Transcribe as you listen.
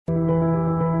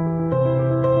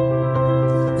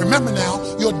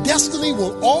your destiny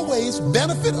will always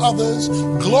benefit others,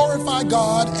 glorify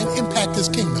God, and impact his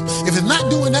kingdom. If it's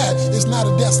not doing that, it's not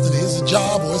a destiny, it's a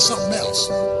job or it's something else.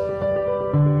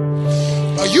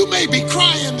 You may be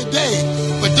crying today,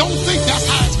 but don't think that's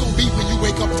how it's going to be when you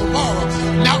wake up tomorrow,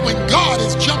 not when God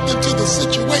has jumped into the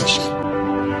situation.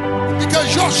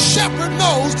 Because your shepherd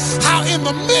knows how in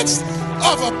the midst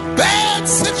of a bad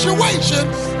situation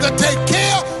to take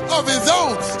care of his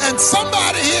own. And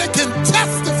somebody here can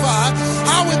testify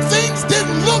how when things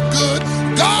didn't look good,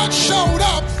 God showed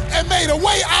up and made a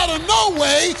way out of no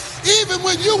way, even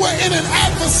when you were in an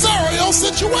adversarial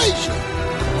situation.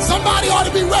 Somebody ought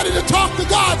to be ready to talk to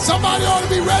God. Somebody ought to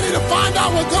be ready to find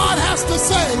out what God has to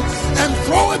say and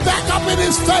throw it back up in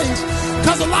his face.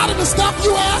 Because a lot of the stuff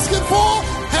you're asking for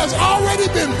has already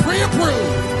been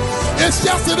pre-approved. It's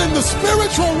just that in the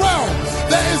spiritual realm,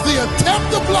 there is the attempt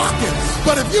to block it.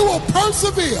 But if you will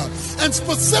persevere and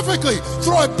specifically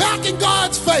throw it back in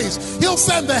God's face, he'll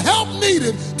send the help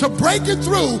needed to break it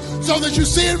through so that you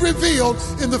see it revealed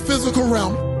in the physical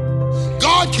realm.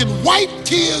 God can wipe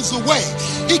tears away.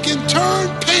 He can turn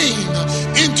pain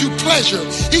into pleasure.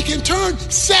 He can turn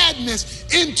sadness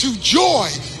into joy.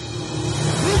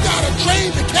 You got a train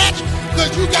to catch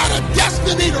because you got a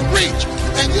destiny to reach.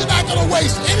 And you're not going to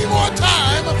waste any more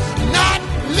time not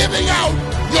living out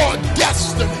your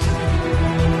destiny.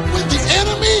 When the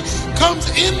enemy comes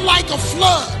in like a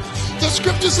flood, the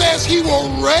scripture says he will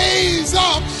raise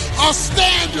up a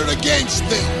standard against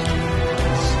them.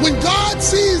 When God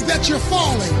sees that you're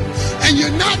falling and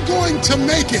you're not going to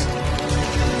make it,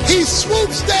 he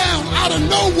swoops down out of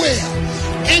nowhere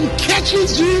and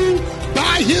catches you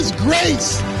by his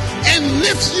grace and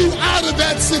lifts you out of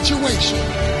that situation.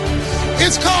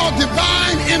 It's called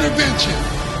divine intervention.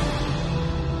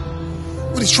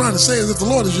 What he's trying to say is if the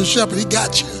Lord is your shepherd, he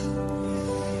got you.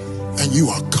 And you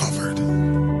are covered.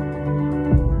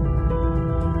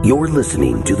 You're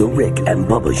listening to The Rick and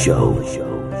Bubba Show.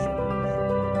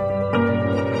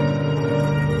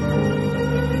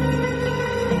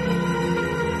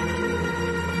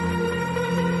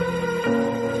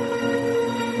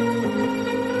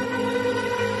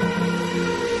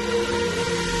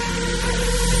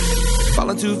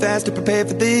 Too fast to prepare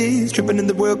for this. Tripping in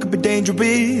the world could be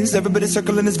dangerous. Everybody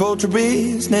circling as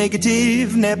vultures.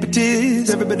 Negative, nepotist.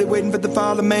 Everybody waiting for the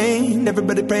fall of man.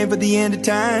 Everybody praying for the end of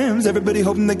times. Everybody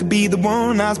hoping they could be the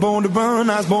one. I was born to run.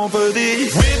 I was born for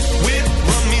this.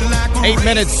 Run me like 8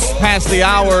 minutes past the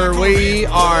hour. We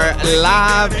are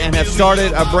live and have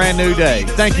started a brand new day.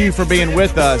 Thank you for being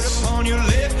with us.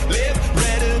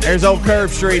 There's old Curve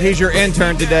Street. He's your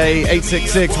intern today.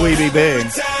 866 We Be Big.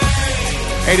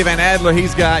 Eddie Van Adler,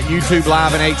 he's got YouTube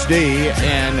Live in HD,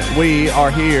 and we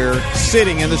are here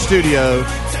sitting in the studio.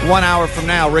 1 hour from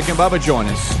now, Rick and Bubba join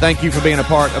us. Thank you for being a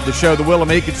part of the show. The wheel of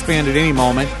me could spin at any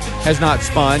moment. Has not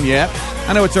spun yet.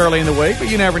 I know it's early in the week,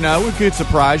 but you never know. It could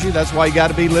surprise you. That's why you got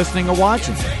to be listening or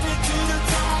watching.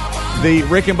 The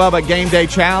Rick and Bubba Game Day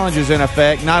Challenge is in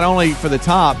effect, not only for the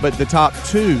top, but the top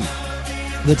two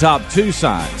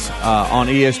sides on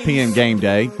ESPN Game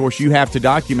Day. Of course, you have to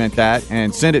document that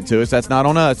and send it to us. That's not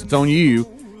on us. It's on you.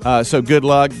 So good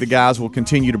luck. The guys will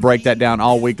continue to break that down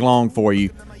all week long for you.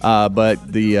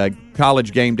 But the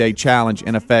College Game Day Challenge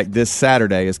in effect this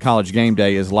Saturday, as College Game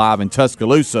Day is live in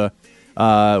Tuscaloosa,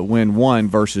 when 1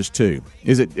 versus 2.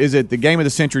 Is it the Game of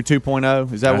the Century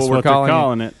 2.0? Is that That's what we're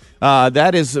calling it?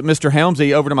 That is Mr.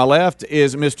 Helmsy. Over to my left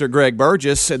is Mr. Greg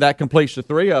Burgess. That completes the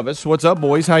three of us. What's up,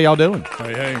 boys? How y'all doing?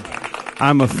 Hey.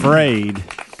 I'm afraid,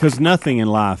 because nothing in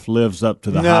life lives up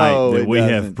to the hype that we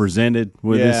have presented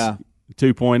with this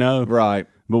 2.0. Right.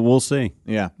 But we'll see.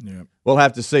 Yeah. We'll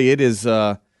have to see. It is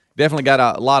definitely got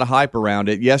a lot of hype around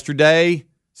it. Yesterday,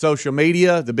 social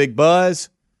media, the big buzz,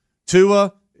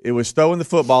 Tua, it was throwing the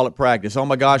football at practice. Oh,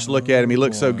 my gosh, look at him. He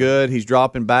looks so good. He's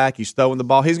dropping back. He's throwing the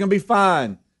ball. He's going to be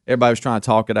fine. Everybody was trying to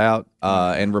talk it out,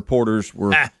 and reporters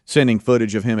were sending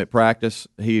footage of him at practice.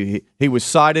 He was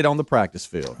sighted on the practice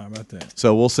field. How about that?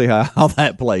 So we'll see how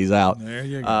that plays out. There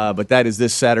you go. But that is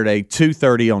this Saturday,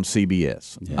 2:30 on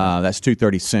CBS. That's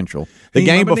 2:30 Central. The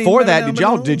game before that,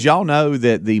 did y'all know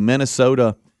that the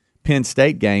Minnesota Penn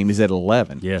State game is at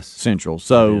 11 Central?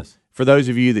 So for those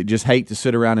of you that just hate to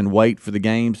sit around and wait for the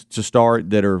games to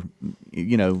start that are,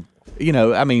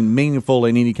 meaningful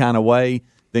in any kind of way,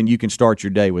 then you can start your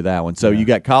day with that one. So you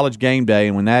got College Game Day,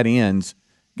 and when that ends,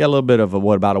 you got a little bit of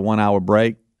about a 1 hour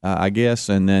break, I guess,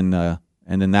 and then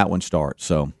that one starts.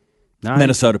 So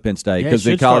Minnesota Penn State, because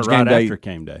the College Game Day after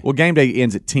Game Day. Well, Game Day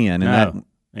ends at 10, and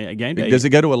Yeah, game day. Does it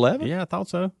go to 11? Yeah, I thought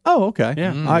so. Oh, okay.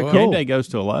 Yeah. All right, cool. Game day goes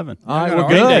to 11. All right, well,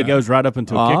 game good. day goes right up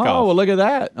until kickoff. Oh, well, look at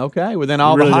that. Okay, well then It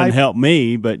all really the hype doesn't help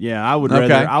me, but yeah, I would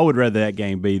rather that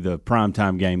game be the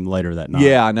primetime game later that night.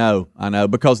 Yeah, I know,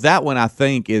 because that one I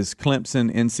think is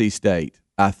Clemson, NC State.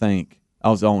 I think I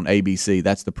was on ABC.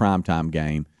 That's the primetime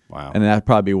game. Wow, and that'd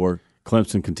probably be where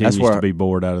Clemson continues to be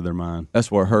bored out of their mind. That's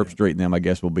where Herb Street and them, I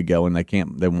guess, will be going. They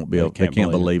can't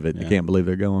believe it. Yeah. They can't believe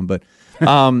they're going. But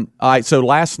all right. So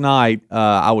last night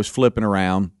I was flipping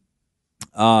around.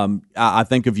 I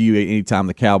think of you anytime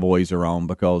the Cowboys are on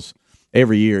because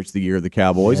every year it's the year of the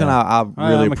Cowboys, and I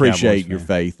really appreciate your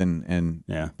faith and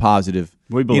positive.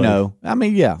 We believe.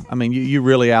 You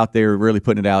really out there, really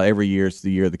putting it out. Every year it's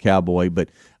the year of the Cowboy. But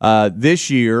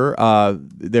this year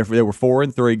there were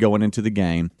 4-3 going into the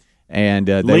game. And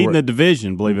leading the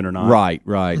division, believe it or not. Right.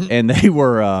 And they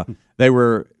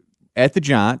were at the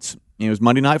Giants. It was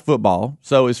Monday Night Football.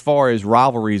 So as far as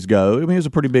rivalries go, it was a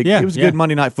pretty big. It was a good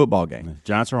Monday Night Football game.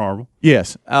 Giants are horrible.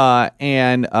 Yes,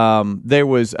 and there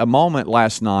was a moment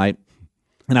last night,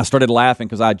 and I started laughing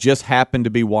because I just happened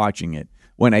to be watching it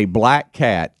when a black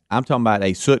cat. I'm talking about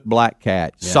a soot black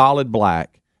cat, solid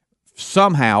black,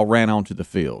 somehow ran onto the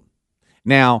field.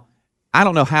 Now, I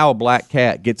don't know how a black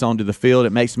cat gets onto the field.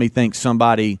 It makes me think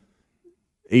somebody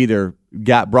either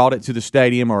brought it to the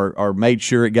stadium or made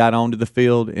sure it got onto the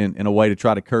field in a way to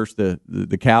try to curse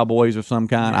the Cowboys of some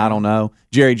kind. I don't know.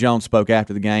 Jerry Jones spoke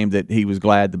after the game that he was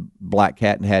glad the black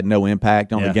cat had no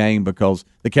impact on the game because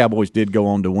the Cowboys did go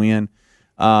on to win.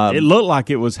 It looked like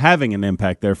it was having an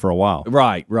impact there for a while.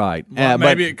 Right. Well,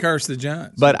 maybe it cursed the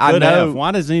Giants. But I know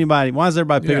why is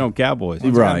everybody picking on Cowboys?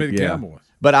 Right. The Cowboys.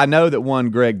 But I know that one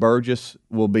Greg Burgess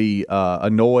will be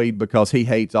annoyed because he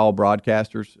hates all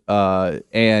broadcasters.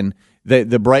 And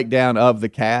the breakdown of the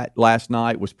cat last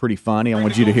night was pretty funny. I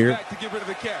want you to hear it. To get rid of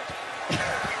the cat.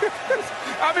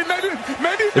 I mean,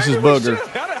 maybe this is Booger.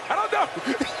 I don't know.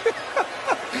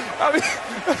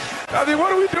 I mean,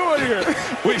 what are we doing here?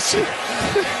 We see.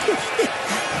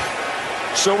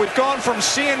 So we've gone from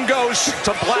seeing ghosts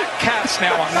to black cats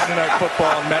now on Monday Night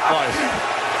Football and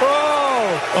MetLife.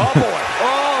 Oh boy!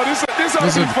 Oh, this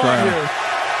ought to be fun here.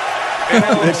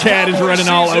 The cat is running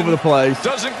all over the place.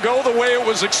 Doesn't go the way it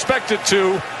was expected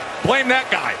to. Blame that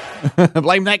guy.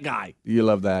 Blame that guy. You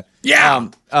love that. Yeah.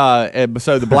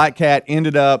 So the black cat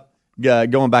ended up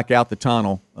going back out the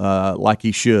tunnel like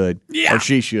he should, or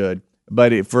she should.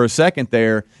 But for a second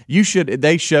there,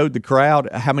 they showed the crowd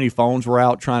how many phones were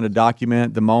out trying to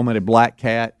document the moment a black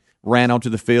cat ran onto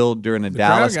the field during the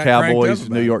Dallas Cowboys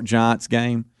New York Giants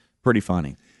game. Pretty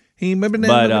funny.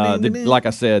 But like I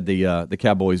said, the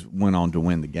Cowboys went on to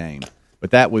win the game.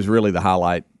 But that was really the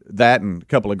highlight. That and a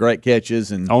couple of great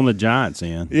catches and on the Giants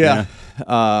end. Yeah.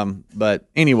 But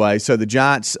anyway, so the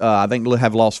Giants I think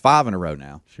have lost 5 in a row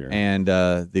now. Sure. And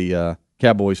the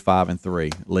Cowboys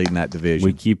 5-3 leading that division.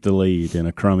 We keep the lead in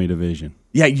a crummy division.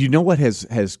 Yeah, you know what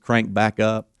has cranked back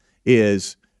up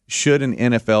is should an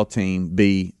NFL team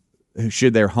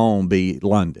should their home be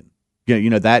London? You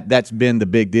know that's been the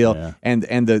big deal. Yeah.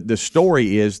 And the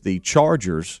story is the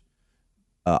Chargers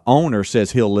owner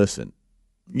says he'll listen.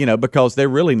 You know, because they're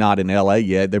really not in LA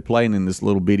yet. They're playing in this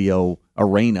little bitty old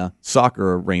arena,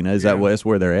 soccer arena. That's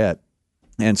where they're at.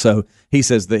 And so he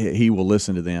says that he will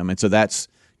listen to them. And so that's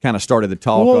kind of started the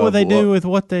talk. What would they do with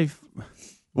what they've?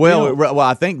 Well,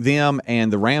 I think them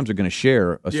and the Rams are going to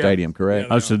share a stadium, correct?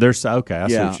 Yeah, so they're okay. I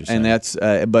see what you're saying. And that's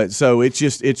but so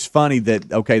it's funny that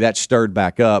that stirred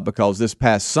back up because this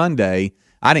past Sunday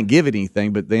I didn't give it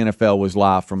anything, but the NFL was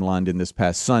live from London this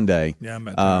past Sunday. Yeah, I'm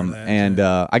about to that. And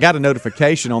I got a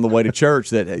notification on the way to church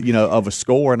that of a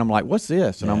score, and I'm like, "What's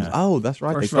this?" And I'm, that's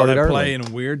right, First they started of all, early. Play in a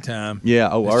weird time.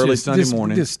 Yeah, early Sunday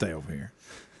morning. Just stay over here.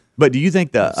 But do you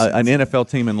think an NFL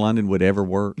team in London would ever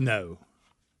work? No,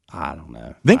 I don't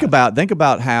know. Think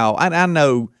about how I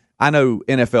know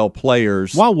NFL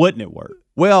players. Why wouldn't it work?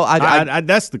 Well,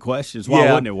 that's the question. Is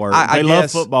why wouldn't it work? They love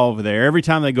football over there. Every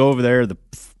time they go over there, the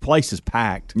place is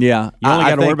packed. Yeah, you only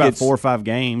got to worry about 4 or 5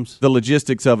 games. The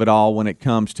logistics of it all when it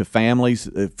comes to families,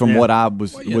 from what I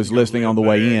was listening on the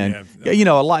way in. You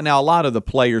know, a lot of the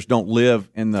players don't live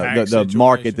in the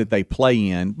market that they play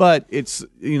in, but it's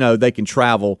they can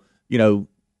travel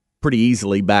pretty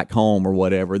easily back home or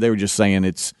whatever. They were just saying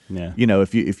it's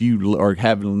if you are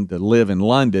having to live in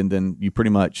London, then you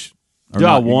pretty much. Do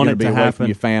I want it to happen? From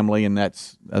your family, and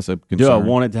that's a concern. Do I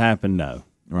want it to happen? No.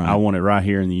 Right. I want it right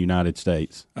here in the United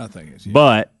States. I think it's. Yeah.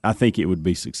 But I think it would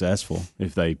be successful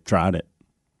if they tried it.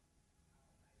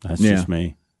 That's just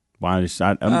me. Why? I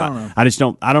don't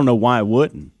know. I don't know why it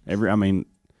wouldn't.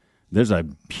 there's a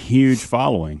huge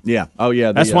following. Yeah. Oh,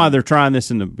 yeah. That's why they're trying this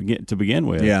to begin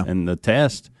with. Yeah. And the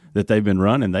test that they've been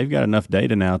running, they've got enough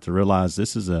data now to realize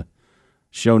this is a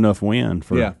show enough win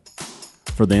for the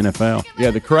NFL.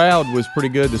 Yeah, the crowd was pretty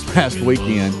good this past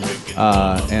weekend,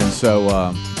 and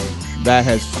so that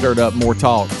has stirred up more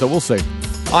talk. So we'll see.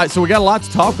 All right, so we got a lot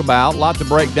to talk about, a lot to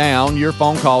break down. Your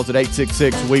phone calls at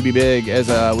 866-WE-BE-BIG.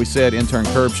 As we said, intern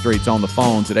Curb Street's on the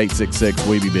phones at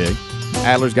 866-WE-BE-BIG.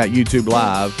 Adler's got YouTube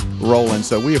Live rolling,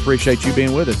 so we appreciate you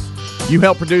being with us. You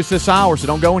helped produce this hour, so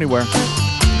don't go anywhere.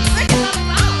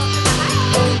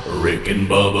 Rick and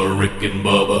Bubba, Rick and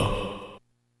Bubba.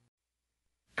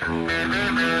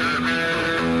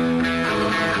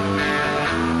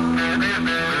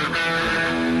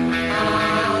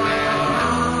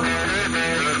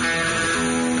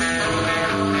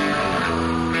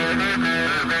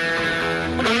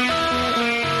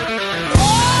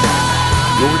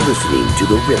 You're listening to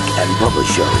the Rick and Bubba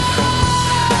Show.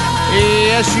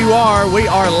 Yes, you are. We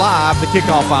are live, the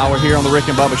kickoff hour here on the Rick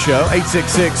and Bubba Show.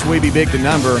 866-WE-BE-BIG, the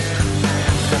number.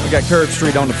 We got Curb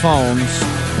Street on the phones.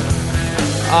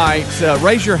 All right,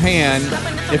 raise your hand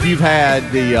if you've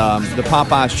had the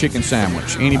Popeyes chicken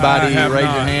sandwich. Anybody? Raise your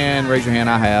hand. Raise your hand.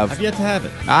 I have. I've yet to have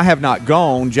it. I have not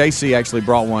gone. JC actually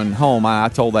brought one home. I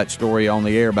told that story on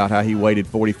the air about how he waited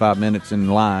 45 minutes in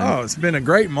line. Oh, it's been a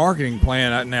great marketing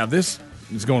plan. Now, this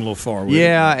is going a little far with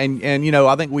Yeah, and you know,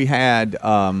 I think we had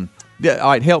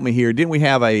all right, help me here. Didn't we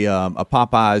have a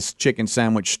Popeyes chicken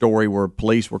sandwich story where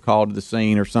police were called to the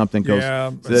scene or something?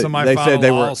 Yeah, somebody filed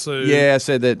a lawsuit. Yeah,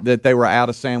 said that they were out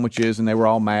of sandwiches and they were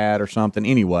all mad or something.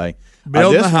 Anyway,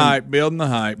 building the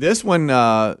hype. This one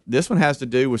has to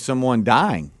do with someone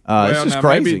dying. This is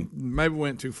crazy. Maybe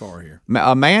went too far here.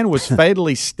 A man was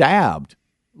fatally stabbed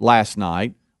last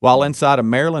night while inside a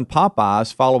Maryland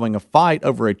Popeyes following a fight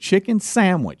over a chicken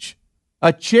sandwich.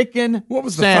 A chicken What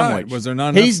was the sandwich. fight? Was there not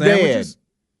enough He's sandwiches?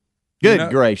 Dead.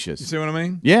 Good gracious. You see what I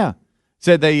mean? Yeah.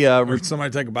 Said they Did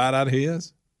somebody take a bite out of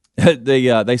his?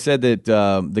 they said that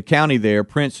the county there,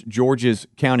 Prince George's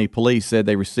County Police, said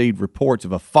they received reports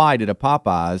of a fight at a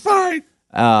Popeyes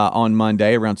on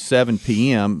Monday around 7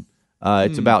 p.m.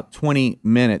 It's about 20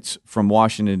 minutes from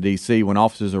Washington, D.C. When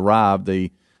officers arrived,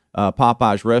 the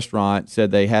Popeyes restaurant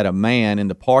said they had a man in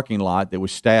the parking lot that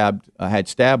was stabbed, had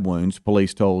stab wounds,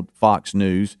 police told Fox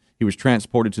News. He was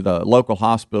transported to the local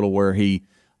hospital where he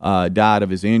died of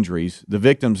his injuries. The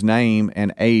victim's name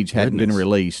and age hadn't been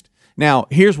released. Now,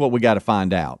 here's what we got to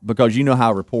find out, because you know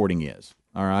how reporting is,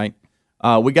 all right?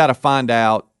 We got to find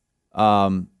out,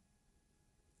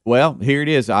 well, here it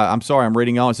is. I'm sorry, I'm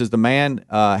reading on. It says the man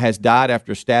has died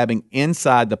after stabbing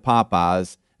inside the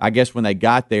Popeyes. I guess when they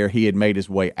got there, he had made his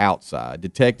way outside.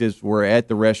 Detectives were at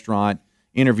the restaurant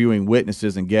interviewing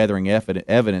witnesses and gathering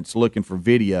evidence, looking for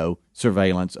video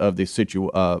surveillance of the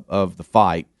of the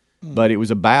fight. But it was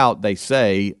about, they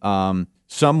say,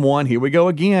 someone, here we go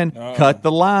again, cut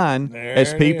the line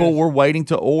as people were waiting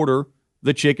to order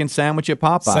the chicken sandwich at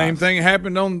Popeyes. Same thing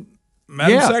happened on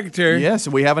Madam Secretary. Yes,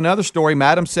 we have another story.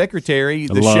 Madam Secretary,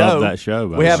 the love show. that show.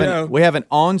 We have an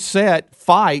on-set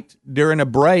fight during a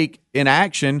break in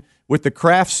action with the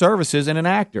craft services and an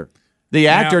actor. The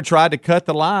actor tried to cut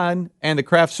the line, and the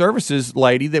craft services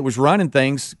lady that was running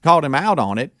things called him out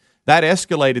on it. That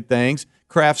escalated things.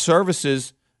 Craft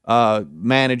services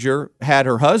manager had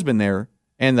her husband there,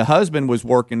 and the husband was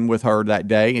working with her that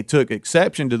day. It took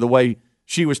exception to the way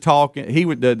she was talking.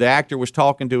 The actor was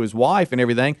talking to his wife and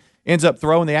everything. Ends up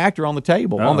throwing the actor on the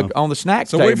table, on the snack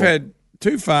table. So we've had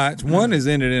two fights. One has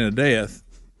ended in a death.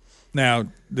 Now,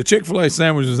 the Chick-fil-A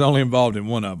sandwich was only involved in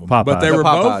one of them. Popeyes. But they were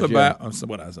both about,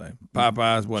 what I say,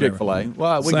 Popeyes, whatever. Chick-fil-A.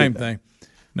 Well, same thing.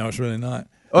 No, it's really not.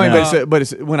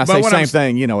 But when I say same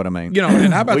thing, you know what I mean. You know,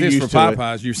 and how about this for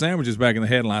Popeyes? Your sandwich is back in the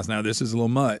headlines now. This is a little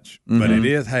much, but it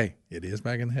is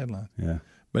back in the headlines. Yeah.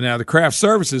 But now the craft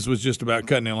services was just about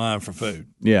cutting in line for food.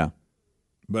 Yeah.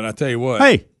 But I tell you what.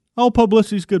 Hey, all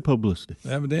publicity is good publicity.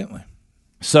 Evidently.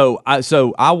 So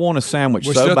I want a sandwich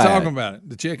We're so still bad talking about it,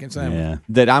 the chicken sandwich.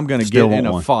 that I'm going to get in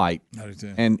a fight, I do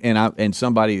too. and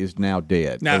somebody is now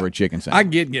dead over a chicken sandwich. I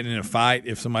get getting in a fight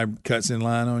if somebody cuts in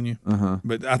line on you,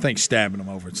 but I think stabbing them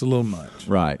over it's a little much.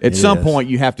 Right. At some point,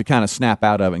 you have to kind of snap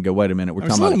out of it and go, wait a minute, we're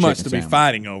talking about a chicken much to sandwich. be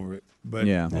fighting over it. But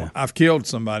I've killed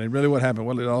somebody. Really, what happened?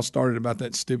 Well, it all started about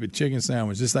that stupid chicken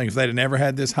sandwich. This thing, if they'd have never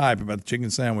had this hype about the chicken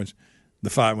sandwich,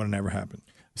 the fight would have never happened.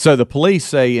 So the police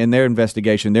say in their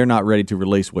investigation they're not ready to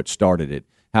release what started it.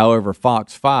 However,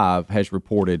 Fox 5 has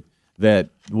reported that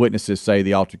witnesses say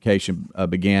the altercation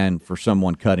began for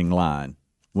someone cutting line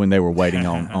when they were waiting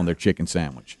on their chicken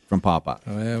sandwich from Popeye.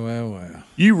 Well.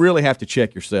 You really have to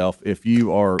check yourself if you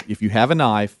have a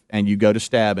knife and you go to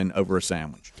stabbing over a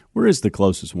sandwich. Where is the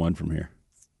closest one from here?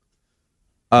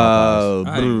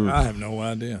 I have no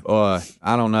idea.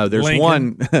 I don't know. There's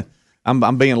Lincoln. one.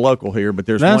 I'm being local here, but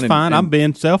there's That's one. Fine. I'm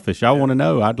being selfish. I want to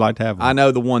know. I'd like to have one. I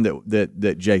know the one that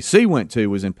JC went to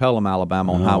was in Pelham,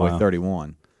 Alabama, on Highway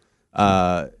 31.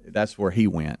 That's where he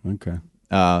went. Okay.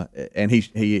 And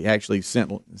he actually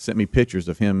sent me pictures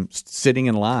of him sitting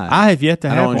in line. I have yet to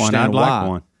have one. I'd like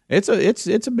one. It's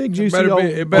a big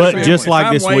juicy But just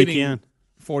like this weekend,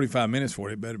 45 minutes for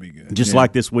it better be good. Just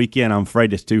like this weekend, I'm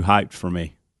afraid it's too hyped for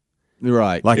me.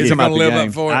 Right. Like it's going to live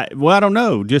up for it? I don't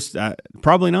know. Just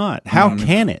probably not. How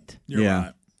can it? You're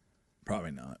right.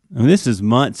 Probably not. I mean, this is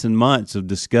months and months of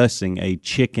discussing a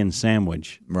chicken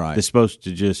sandwich. Right. It's supposed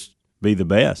to just be the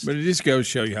best. But it just goes to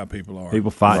show you how people are.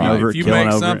 People fighting over it, if you killing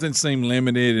make over something seem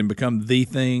limited and become the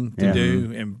thing to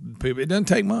do, and people, it doesn't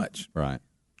take much. Right.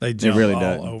 They jump really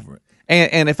all over it.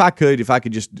 And if I could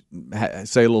just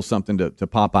say a little something to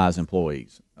Popeye's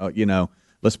employees,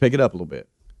 let's pick it up a little bit.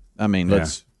 I mean,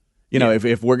 let's,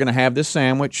 if we're going to have this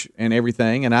sandwich and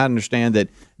everything, and I understand that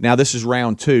now this is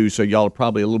round 2, so y'all are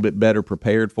probably a little bit better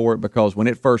prepared for it, because when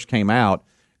it first came out,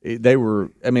 they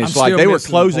were. I mean, it's like they were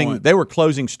closing. They were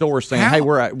closing stores saying, "Hey,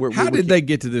 we're." How did they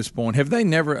get to this point? Have they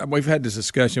never? We've had this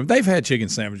discussion. They've had chicken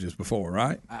sandwiches before,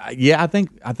 right? Yeah, I think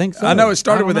so. I know it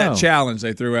started with that challenge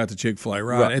they threw out to Chick-fil-A,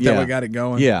 right? Ain't that what got it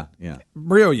going? Yeah.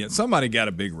 Brilliant. Somebody got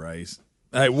a big raise.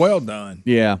 Hey, well done.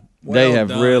 Yeah, they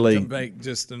have really to make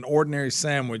just an ordinary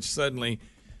sandwich suddenly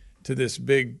to this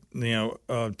big,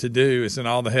 to do. It's in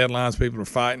all the headlines. People are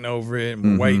fighting over it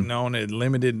and waiting on it.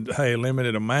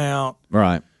 Limited amount.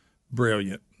 Right.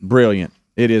 Brilliant.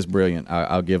 It is brilliant.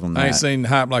 I'll give them that. I ain't seen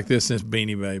hype like this since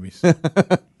Beanie Babies.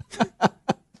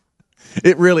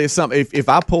 It really is something. If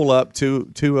I pull up to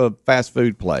a fast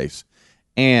food place,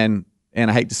 and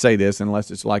I hate to say this,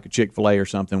 unless it's like a Chick-fil-A or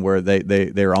something where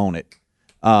they're on it.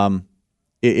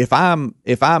 If I'm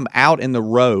out in the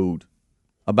road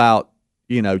about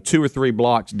 2 or 3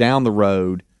 blocks down the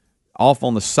road, off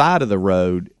on the side of the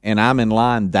road, and I'm in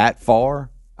line that far,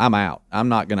 I'm out. I'm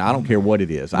not gonna. I don't care what it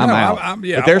is. I'm out.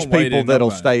 But there's people that'll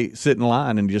sit in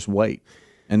line and just wait,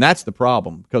 and that's the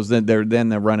problem, because then they're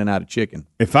running out of chicken.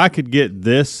 If I could get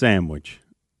this sandwich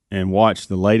and watch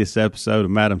the latest episode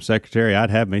of Madam Secretary, I'd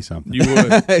have me something. You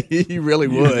would. You really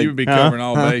would. You would be covering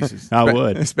all bases. I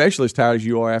would, especially as tired as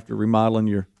you are after remodeling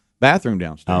your bathroom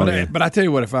downstairs. But I tell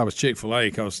you what, if I was Chick-fil-A,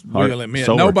 because we'll admit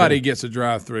nobody gets a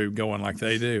drive-through going like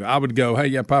they do, I would go, hey,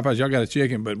 yeah, Popeyes, y'all got a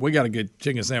chicken, but we got a good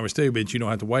chicken sandwich too, but you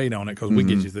don't have to wait on it because we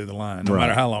get you through the line, no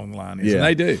matter how long the line is. Yeah. And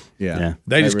they do. Yeah.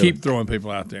 They just keep throwing people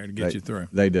out there to get you through.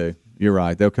 They do. You're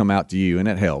right. They'll come out to you, and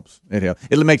it helps.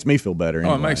 It makes me feel better.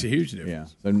 Anyway. Oh, it makes a huge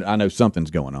difference. Yeah. So I know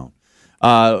something's going on.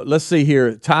 Let's see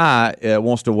here. Ty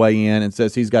wants to weigh in and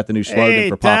says he's got the new slogan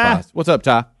for Popeyes. What's up,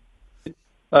 Ty?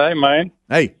 Hey, man.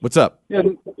 Hey, what's up? Yeah,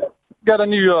 got a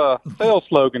new sales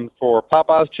slogan for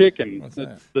Popeye's Chicken. What's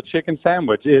that? The chicken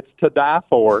sandwich. It's to die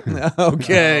for.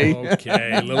 Okay.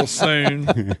 A little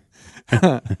soon.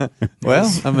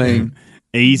 Well, I mean,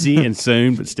 easy and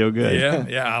soon, but still good.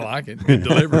 Yeah, I like it. Good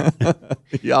delivery.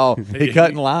 Y'all, he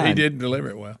cut in line. He did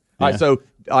deliver it well. All right, so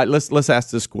let's ask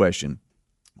this question.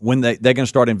 When they're going to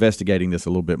start investigating this a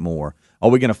little bit more, are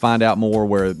we going to find out more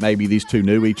where maybe these two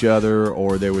knew each other,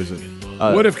 or there was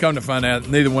would have come to find out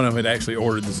neither one of them had actually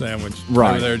ordered the sandwich. Right.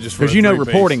 They were there just for because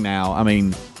reporting now. I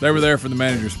mean, they were there for the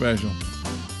manager special.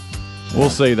 We'll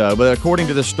see though. But according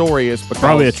to the story, it's because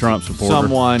probably a Trump supporter.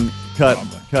 Someone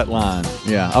cut line.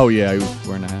 Yeah. Oh yeah, he was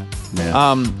wearing a hat.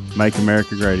 Yeah. Make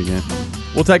America great again.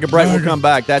 We'll take a break. We'll come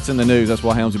back. That's in the news. That's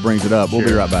why Helmsy brings it up. We'll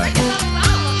be right back.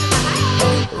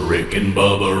 Rick and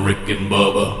Bubba, Rick and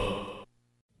Bubba.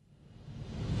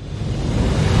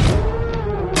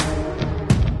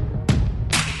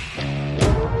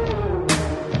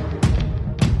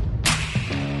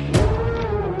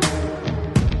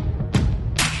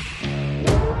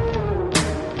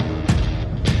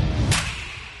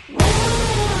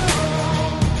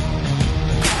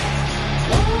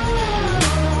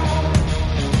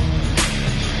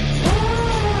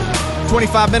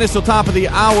 25 minutes till top of the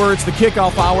hour. It's the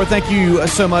kickoff hour. Thank you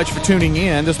so much for tuning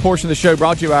in. This portion of the show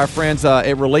brought to you by our friends at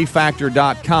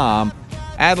ReliefFactor.com.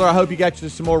 Adler, I hope you got you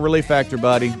some more Relief Factor,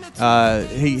 buddy.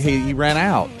 He ran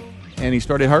out, and he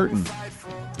started hurting.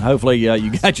 Hopefully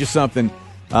you got you something,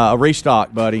 a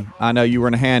restock, buddy. I know you were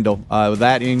in a handle with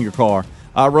that in your car.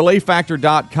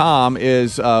 ReliefFactor.com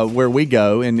is where we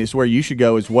go, and it's where you should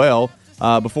go as well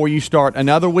before you start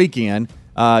another weekend.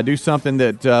 Do something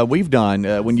that we've done.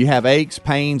 When you have aches,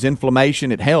 pains,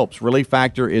 inflammation, it helps. Relief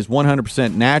Factor is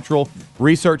 100% natural,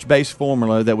 research-based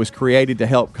formula that was created to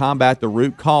help combat the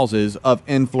root causes of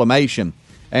inflammation.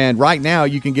 And right now,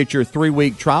 you can get your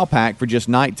 3-week trial pack for just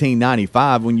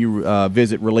 $19.95 when you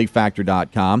visit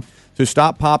ReliefFactor.com. So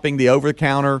stop popping the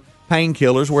over-the-counter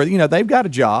painkillers where, they've got a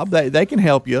job. They can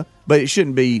help you, but it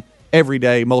shouldn't be every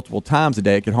day, multiple times a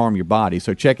day. It could harm your body.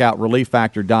 So check out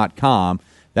ReliefFactor.com.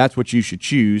 That's what you should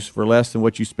choose. For less than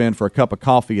what you spend for a cup of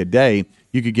coffee a day,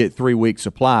 you could get 3-week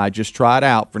supply. Just try it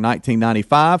out for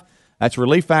 $19.95. That's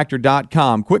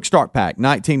ReliefFactor.com. Quick start pack,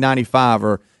 $19.95,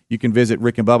 or you can visit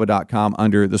rickandbubba.com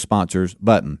under the sponsors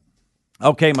button.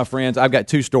 Okay, my friends, I've got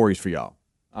 2 stories for y'all.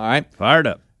 All right? Fired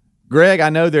up. Greg, I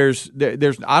know there's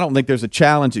I don't think there's a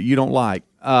challenge that you don't like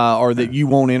or that you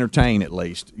won't entertain at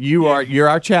least. You're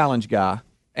our challenge guy,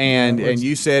 and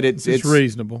you said it's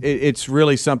reasonable. It's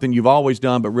really something you've always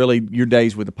done, but really your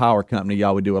days with the power company,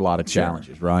 y'all would do a lot of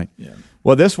challenges, right? Yeah.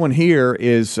 Well, this one here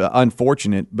is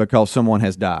unfortunate because someone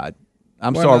has died.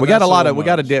 I'm sorry. We got a lot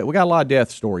of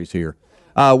death stories here.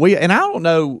 I don't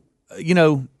know.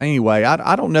 Anyway,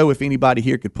 I don't know if anybody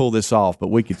here could pull this off, but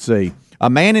we could see a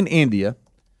man in India.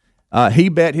 He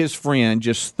bet his friend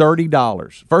just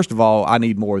 $30. First of all, I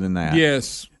need more than that.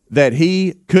 Yes. That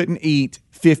he couldn't eat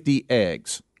 50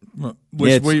 eggs.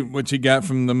 Which he got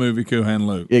from the movie Cool Hand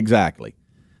Luke. Exactly.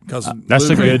 Because that's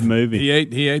a good movie. He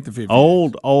ate the 50.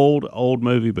 Old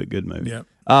movie, but good movie.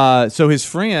 Yeah. So his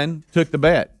friend took the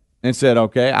bet and said,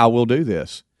 "Okay, I will do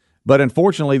this." But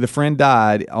unfortunately, the friend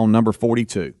died on number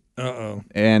 42. Uh-oh.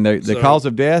 And the cause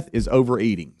of death is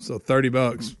overeating. So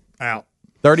 $30 out.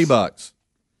 $30.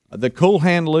 The Cool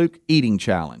Hand Luke eating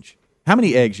challenge. How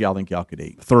many eggs y'all think y'all could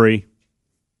eat? 3.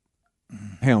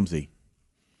 Helmsy.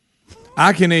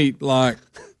 I can eat like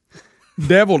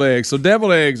deviled eggs. So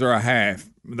deviled eggs are a half.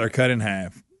 They're cut in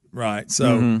half, right?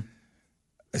 So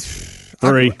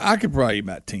 3. I could probably eat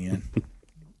about 10.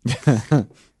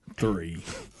 3.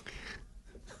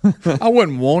 I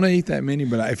wouldn't want to eat that many,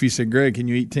 but if you said, Greg, can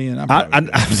you eat 10?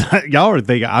 Y'all are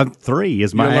thinking 3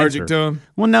 is my You're allergic answer. to them?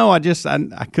 Well, no, I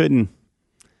couldn't.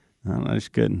 I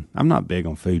just couldn't. I'm not big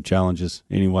on food challenges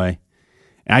anyway.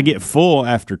 I get full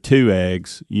after 2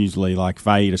 eggs, usually, like if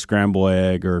I eat a scrambled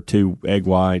egg or 2 egg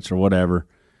whites or whatever.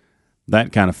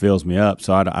 That kind of fills me up.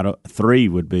 So I don't, 3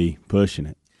 would be pushing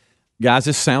it. Guys,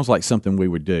 this sounds like something we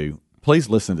would do. Please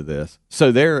listen to this.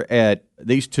 So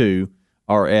these two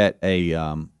are at a,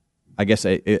 I guess,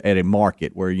 at a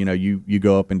market where, you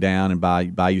go up and down and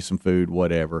buy you some food,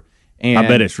 whatever. And I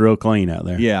bet it's real clean out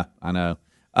there. Yeah, I know.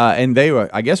 And they were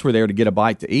there to get a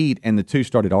bite to eat, and the two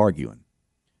started arguing.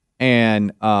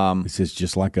 And this is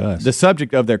just like us. The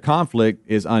subject of their conflict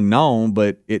is unknown,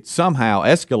 but it somehow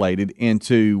escalated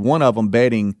into one of them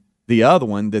betting the other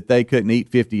one that they couldn't eat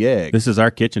 50 eggs. This is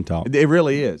our kitchen talk. It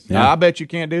really is. Yeah. I bet you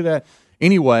can't do that.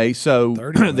 Anyway, so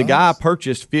the guy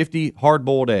purchased 50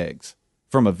 hard-boiled eggs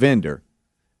from a vendor,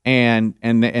 and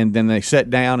then they sat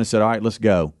down and said, all right, let's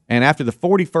go. And after the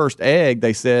 41st egg,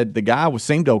 they said the guy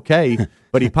seemed okay,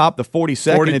 but he popped the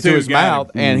 42nd into his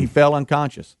mouth, and he fell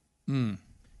unconscious. Mm.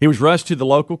 He was rushed to the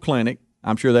local clinic.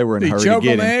 I'm sure they were in a hurry to get him. Did he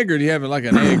choke on the egg, or did he have like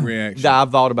an egg reaction?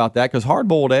 I've thought about that because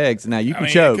hard-boiled eggs, now you can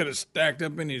choke. He could have stacked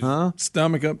up in his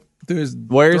stomach up to his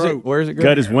Where's throat. it going?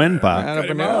 Cut his windpipe. I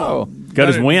don't know. Cut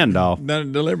his wind off. Done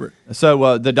it deliberate.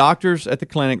 So the doctors at the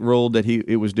clinic ruled that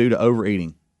it was due to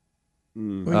overeating.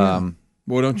 Well,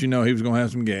 boy, don't you know he was going to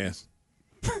have some gas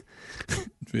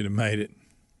if he'd have made it.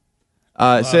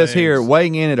 It says here,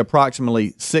 weighing in at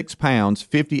approximately 6 pounds,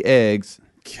 50 eggs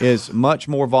is much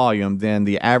more volume than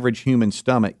the average human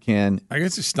stomach can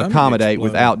accommodate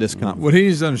without discomfort. What he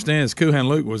needs to understand is Cool Hand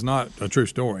Luke was not a true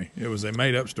story. It was a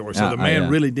made-up story. So the man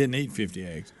really didn't eat 50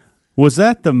 eggs. Was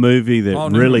that the movie that Paul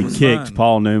really Newman kicked fine.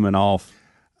 Paul Newman off?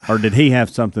 Or did he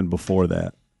have something before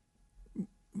that?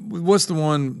 What's the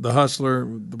one, the hustler,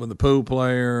 with the pool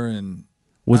player? And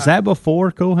Was that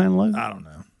before Cool Hand Luke? I don't know.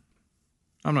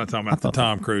 I'm not talking about the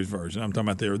Tom Cruise version. I'm talking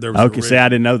about there was an okay, see, I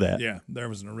didn't know that. Yeah, there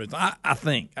was an original. I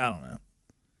think. I don't know.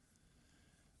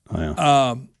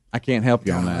 Well, I can't help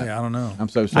you on that. I don't know. I'm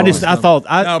so sorry. I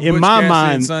thought in my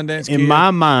mind, Sundance in Kid. my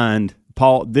mind,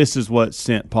 Paul, this is what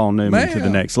sent Paul Newman to the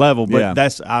next level. But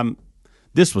this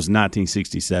was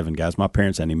 1967, guys. My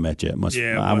parents hadn't even met yet.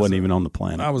 I wasn't even on the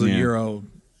planet. I was a year old.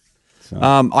 So.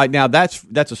 All right, now that's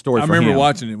a story. I for remember him.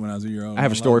 watching it when I was a year old. I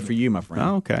have a story for you, my friend.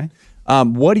 Oh, okay.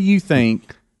 What do you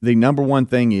think the number one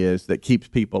thing is that keeps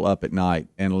people up at night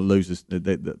and loses they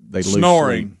lose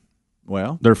snoring? Sleep?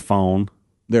 Well, their phone.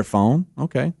 Their phone.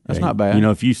 Okay, that's not bad. You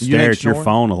know, if you stare at your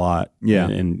phone a lot, yeah,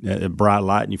 and a bright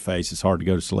light in your face, it's hard to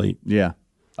go to sleep. Yeah.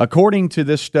 According to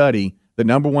this study, the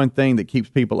number one thing that keeps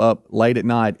people up late at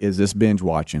night is this binge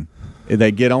watching.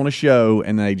 They get on a show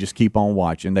and they just keep on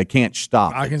watching. They can't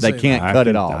stop. They can't cut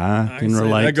it off. I can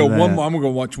relate. They go to that. one more. I'm going to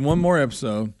go watch one more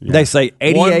episode. Yeah. They say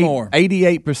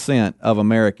 88% of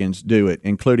Americans do it,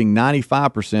 including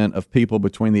 95% of people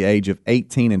between the age of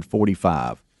 18 and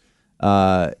 45.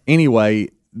 Anyway,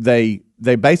 they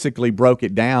basically broke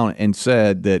it down and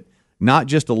said that not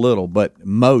just a little, but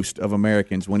most of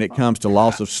Americans, when it comes to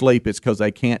loss of sleep, it's because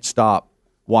they can't stop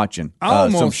watching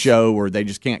some show or they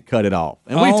just can't cut it off.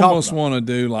 And I almost want to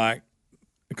do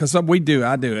because I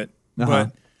do it,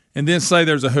 but and then say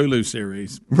there's a Hulu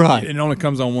series, right? It only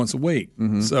comes on once a week,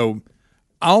 so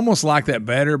I almost like that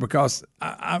better because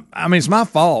I mean it's my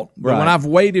fault, but when I've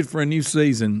waited for a new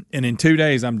season and in 2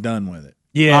 days I'm done with it.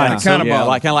 Yeah, kind of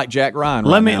like Jack Ryan.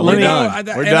 We're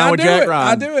done with Jack Ryan.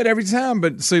 I do it every time,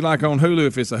 but see, like on Hulu,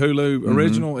 if it's a Hulu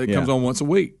original, it comes on once a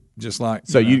week, just like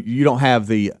you don't have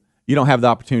the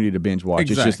opportunity to binge watch.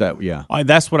 Exactly. It's just that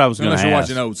that's what I was going to ask. Unless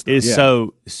you're watching old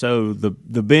stuff. So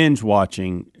the binge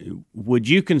watching, would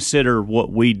you consider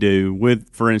what we do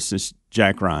with, for instance,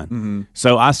 Jack Ryan? Mm-hmm.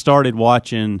 So I started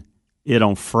watching it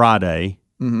on Friday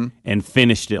and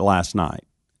finished it last night.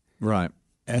 Right.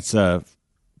 That's a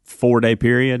 4-day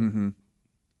period. Mm-hmm.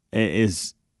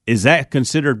 Is that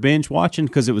considered binge watching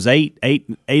because it was eight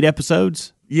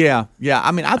episodes? Yeah.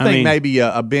 I mean, I think maybe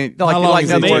a binge. How long is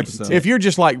in other each words, episode? if you're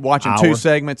just like watching Hour. 2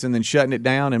 segments and then shutting it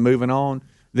down and moving on,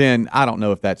 then I don't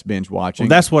know if that's binge watching. Well,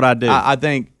 that's what I do. I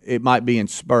think it might be in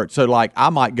spurts. So like I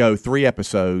might go 3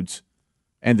 episodes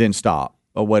and then stop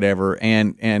or whatever,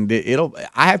 and it'll.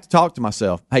 I have to talk to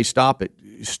myself. Hey, stop it.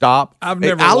 Stop. I've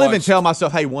never. I live and tell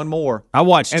myself, hey, one more. I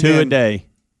watched 2 a day.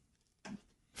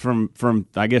 From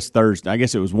I guess Thursday. I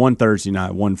guess it was 1 Thursday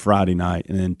night, 1 Friday night,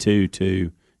 and then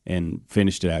 2, and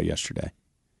finished it out yesterday.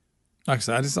 Like I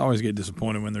said, I just always get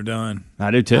disappointed when they're done. I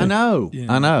do too. I know.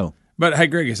 Yeah. I know. But hey,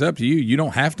 Greg, it's up to you. You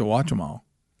don't have to watch them all.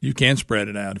 You can spread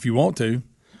it out if you want to.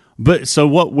 But so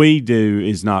what we do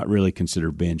is not really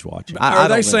considered binge watching. Are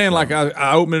they saying like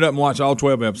I open it up and watch all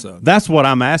 12 episodes? That's what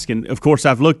I'm asking. Of course,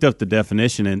 I've looked up the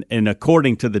definition, and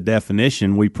according to the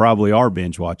definition, we probably are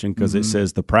binge watching because it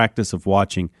says the practice of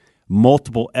watching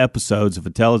multiple episodes of a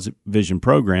television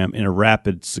program in a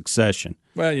rapid succession.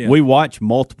 Well, yeah. We watch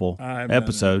multiple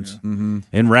episodes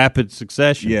in rapid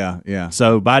succession. Yeah.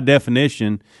 So by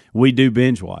definition, we do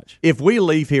binge watch. If we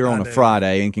leave here on a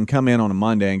Friday and can come in on a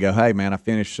Monday and go, hey, man, I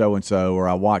finished so-and-so or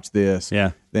I watched this,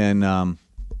 then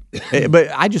but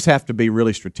I just have to be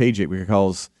really strategic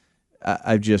because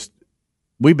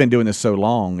we've been doing this so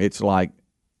long, it's like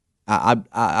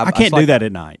I can't do that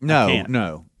at night.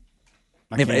 No.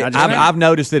 I've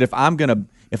noticed that if I'm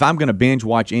gonna binge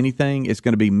watch anything, it's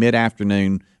gonna be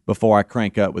mid-afternoon before I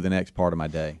crank up with the next part of my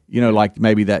day. Like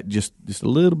maybe that just a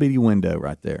little bitty window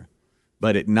right there.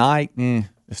 But at night,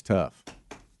 it's tough.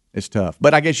 It's tough.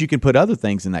 But I guess you can put other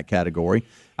things in that category.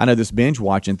 I know this binge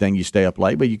watching thing, you stay up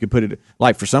late, but you could put it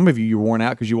like for some of you, you're worn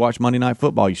out because you watched Monday Night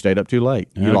Football. You stayed up too late.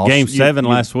 You lost Game 7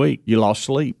 last week. You lost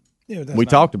sleep. Yeah, we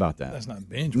talked about that. That's not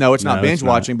binge. No, it's not binge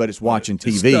watching, but it's watching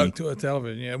TV. It's stuck to a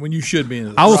television. Yeah, when you should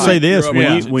be. I will say this: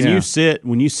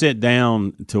 when you sit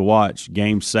down to watch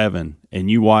Game 7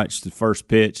 and you watch the first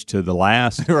pitch to the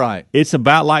last, right? It's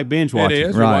about like binge watching. It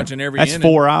is. You're watching every. That's inning.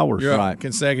 4 hours, You're right?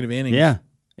 Consecutive innings. Yeah,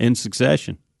 in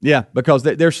succession. Yeah, because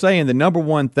they're saying the number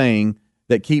one thing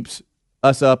that keeps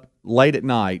us up late at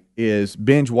night is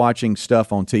binge watching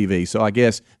stuff on TV. So I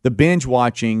guess the binge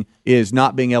watching is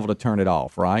not being able to turn it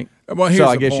off, right? Well, here's so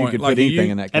I the guess point. you could Like put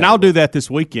anything in that category. And I'll do that this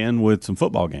weekend with some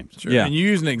football games. Sure. Yeah. And you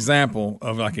use an example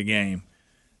of like a game.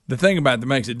 The thing about it that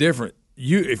makes it different,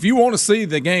 if you want to see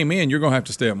the game in, you're going to have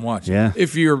to stay up and watch it. Yeah.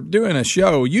 If you're doing a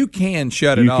show, you can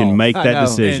shut it off. You can make that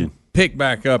decision. And pick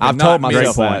back up. I've and told not myself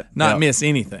miss, that. Not Yep. miss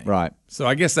anything. Right. So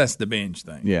I guess that's the binge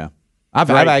thing. Yeah. I've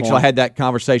actually had that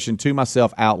conversation to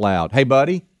myself out loud. Hey,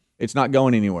 buddy, it's not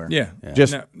going anywhere. Yeah.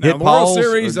 Just now, hit the World pause.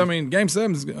 Series, I mean, Game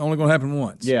 7 is only going to happen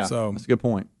once. Yeah. So that's a good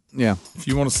point. Yeah. if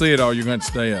you want to see it all, you're going to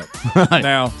have to stay up. Right.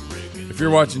 Now, if you're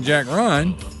watching Jack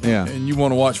Ryan Yeah. and you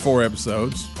want to watch 4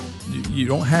 episodes, you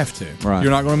don't have to. Right.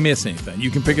 You're not going to miss anything.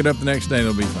 You can pick it up the next day and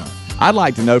it'll be fine. I'd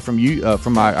like to know from you,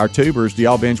 from our tubers, do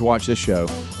y'all binge watch this show?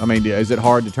 I mean, is it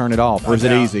hard to turn it off, or is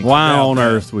it easy? Why on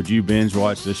earth would you binge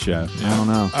watch this show? I don't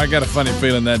know. I got a funny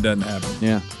feeling that doesn't happen.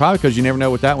 Yeah, probably because you never know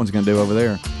what that one's going to do over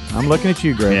there. I'm looking at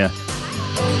you, Greg. Yeah.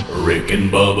 Rick and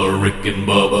Bubba, Rick and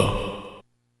Bubba.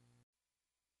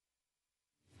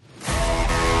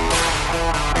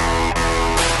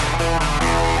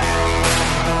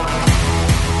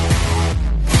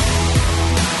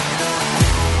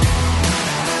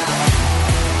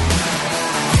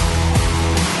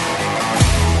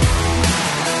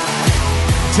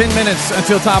 10 minutes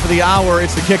until top of the hour.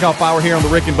 It's the kickoff hour here on the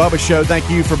Rick and Bubba Show. Thank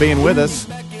you for being with us.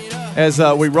 As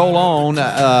we roll on,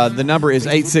 the number is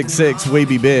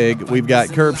 866-WE-BE-BIG. We've got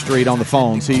Curb Street on the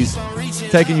phones. He's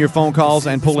taking your phone calls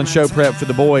and pulling show prep for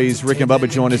the boys. Rick and Bubba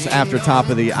join us after top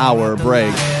of the hour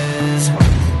break.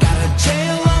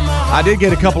 I did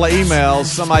get a couple of emails.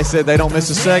 Somebody said they don't miss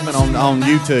a segment on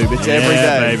YouTube. It's every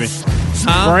day. Baby.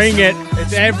 Huh? Bring it.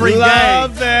 It's every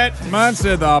Love day. That. Mine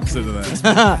said the opposite of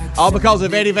that. All because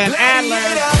of Eddie Van Adler.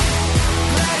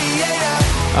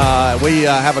 We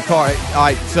have a car. All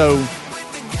right, so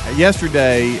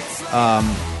yesterday,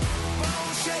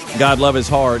 God love his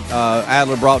heart,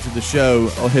 Adler brought to the show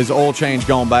his oil change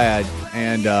gone bad,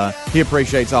 and he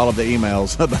appreciates all of the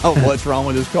emails about what's wrong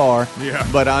with his car. Yeah.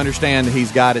 But I understand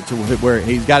he's got it to where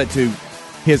he's got it to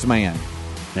his man.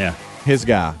 Yeah. His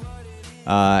guy.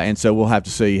 And so we'll have to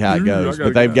see how it goes.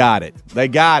 But they've got it. They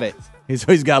got it.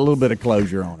 He's got a little bit of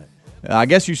closure on it. I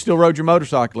guess you still rode your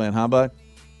motorcycle in, huh, bud?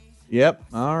 Yep.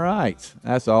 All right.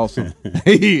 That's awesome.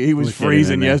 he was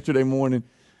freezing yesterday morning.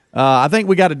 I think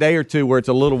we got a day or two where it's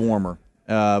a little warmer.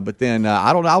 But then,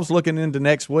 I don't know. I was looking into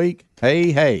next week.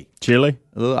 Hey. Chilly?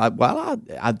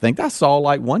 I think I saw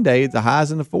like one day the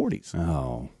highs in the 40s.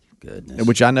 Oh, goodness.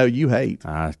 Which I know you hate.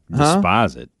 I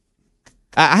despise it.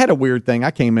 I had a weird thing.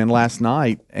 I came in last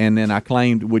night, and then I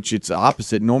claimed, which it's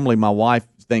opposite. Normally, my wife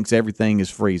thinks everything is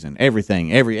freezing.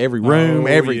 Everything, every room,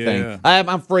 everything. Yeah.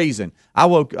 I'm freezing. I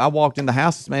walked in the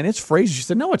house. Man, it's freezing. She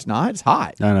said, "No, it's not. It's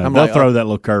hot." I know. I'm They'll like, throw that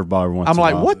little curveball every once in a while.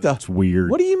 I'm like, what the? It's weird.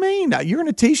 What do you mean? You're in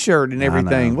a T-shirt and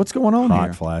everything. What's going on Hot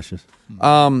here? flashes.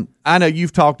 I know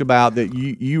you've talked about that.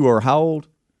 You are how old?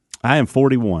 I am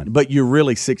 41. But you're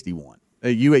really 61.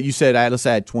 You said let's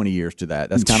add 20 years to that.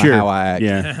 That's kind of how I act.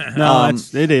 Yeah, no,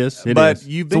 it is. But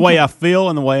it's the way I feel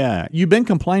and the way I act. You've been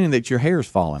complaining that your hair's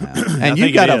falling out, and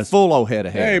you've got a full old head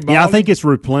of hair. Hey, I think it's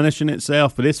replenishing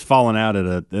itself, but it's falling out at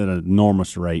an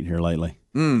enormous rate here lately.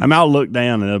 I mean, I'll look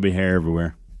down and there'll be hair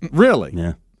everywhere. Really?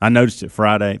 Yeah, I noticed it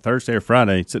Thursday or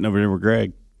Friday, sitting over there with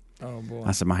Greg. Oh boy!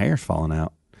 I said my hair's falling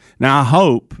out. Now I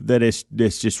hope that it's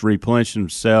just replenishing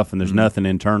itself and there's nothing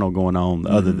internal going on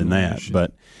other than that.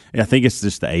 But I think it's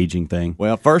just the aging thing.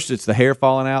 Well, first it's the hair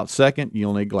falling out. Second,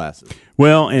 you'll need glasses.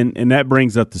 Well, and that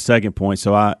brings up the second point.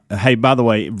 So hey, by the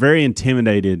way, very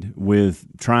intimidated with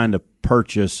trying to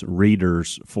purchase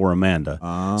readers for Amanda.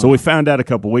 So we found out a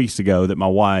couple weeks ago that my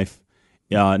wife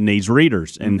needs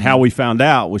readers, and how we found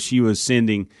out was she was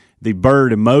sending the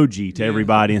bird emoji to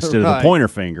everybody instead of the pointer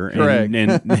finger. Correct.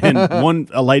 And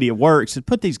a lady at work said,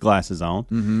 put these glasses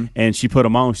on. And she put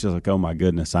them on. She was like, oh, my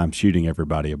goodness, I'm shooting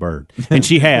everybody a bird. And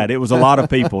she had. It was a lot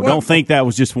of people. Don't think that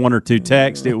was just one or two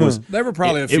texts. It was. There were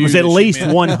probably a few. It was at that least she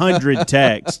meant. 100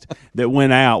 texts that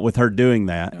went out with her doing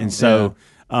that. And so.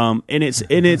 And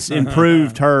it's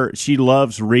improved her. She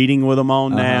loves reading with them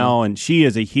on now, and she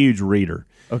is a huge reader.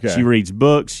 Okay. She reads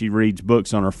books. She reads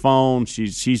books on her phone.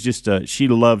 She's just she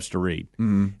loves to read.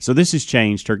 So this has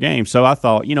changed her game. So I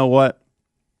thought, you know what?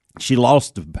 She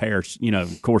lost the pair.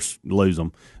 Of course, lose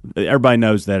them. Everybody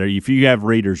knows that. If you have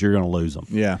readers, you're going to lose them.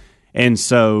 Yeah. And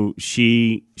so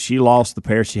she lost the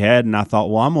pair she had, and I thought,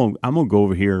 well, I'm gonna go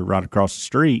over here right across the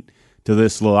street to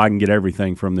this little. I can get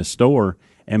everything from this store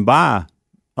and buy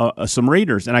some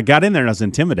readers. And I got in there and I was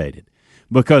intimidated.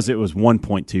 Because it was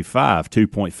 1.25,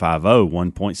 2.50,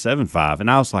 1.75.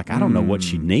 And I was like, I don't know what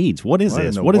she needs. What is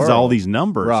this? What is all these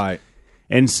numbers? Right.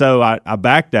 And so I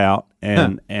backed out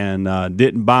and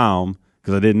didn't buy them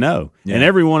because I didn't know. Yeah. And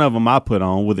every one of them I put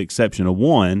on, with the exception of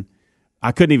one,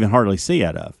 I couldn't even hardly see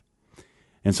out of.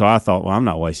 And so I thought, well, I'm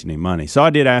not wasting any money. So I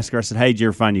did ask her. I said, hey, did you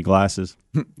ever find your glasses?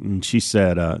 And she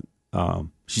said, no.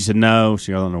 She goes,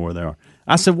 I don't know where they are.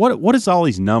 I said, what is all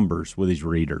these numbers with these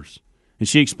readers? And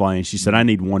she explained. She said, I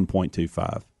need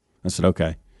 1.25. I said,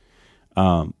 okay.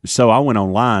 So I went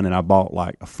online and I bought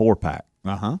like a 4-pack.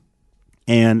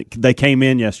 And they came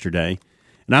in yesterday,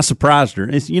 and I surprised her.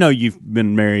 It's, you've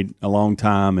been married a long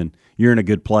time, and you're in a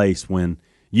good place when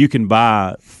you can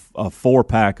buy a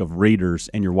 4-pack of readers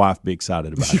and your wife be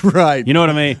excited about it. Right. You know what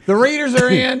I mean? The readers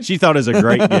are in. She thought it was a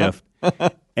great gift.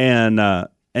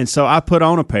 And so I put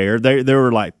on a pair. There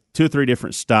were like 2 or 3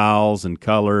 different styles and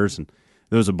colors, and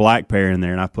there was a black pair in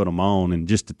there, and I put them on and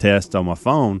just to test on my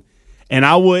phone. And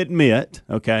I will admit,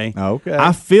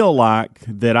 I feel like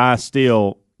that I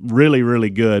still really, really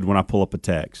good when I pull up a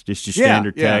text, just your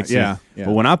standard text. Yeah. But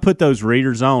when I put those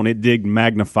readers on, it did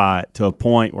magnify it to a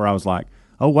point where I was like,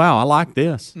 oh, wow, I like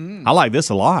this. I like this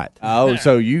a lot. Oh,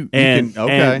 so you can,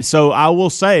 okay. And so I will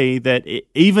say that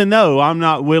even though I'm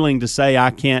not willing to say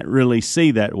I can't really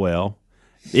see that well,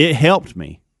 it helped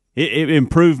me. It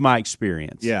improved my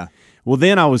experience. Yeah. Well,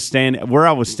 then I was standing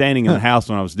in the house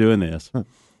when I was doing this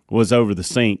was over the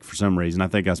sink for some reason. I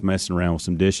think I was messing around with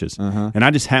some dishes, and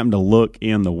I just happened to look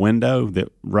in the window that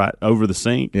right over the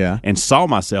sink, and saw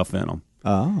myself in them.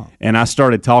 Oh, and I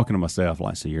started talking to myself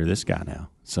like, "So you're this guy now."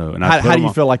 So, and how do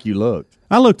you feel like you looked?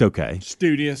 I looked okay.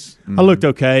 Studious. I looked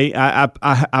okay.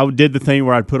 I did the thing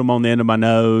where I'd put them on the end of my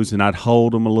nose and I'd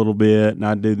hold them a little bit, and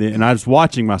I'd do that, and I was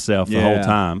watching myself the whole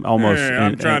time, almost. Yeah,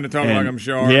 I'm trying to talk like I'm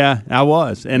sharp. Yeah, I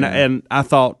was, and I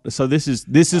thought, so this is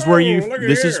where you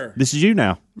this is you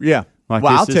now. Yeah. Like,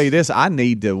 well, I'll tell you this: I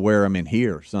need to wear them in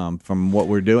here some from what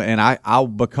we're doing, and I'll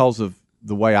because of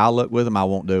the way I look with them, I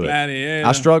won't do it. Yeah.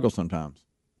 I struggle sometimes.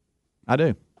 I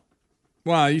do.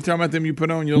 Wow, you talking about them you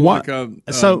put on? You look like a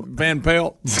Van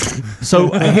Pelt. So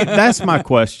that's my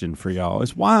question for y'all: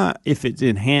 is why, if it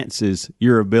enhances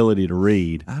your ability to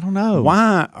read, I don't know.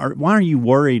 Why are you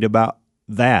worried about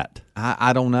that?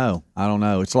 I don't know.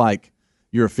 It's like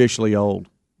you're officially old.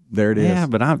 There it is. Yeah,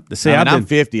 but I'm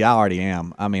 50. I already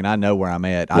am. I mean, I know where I'm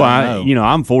at.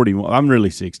 I'm 41. I'm really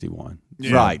 61.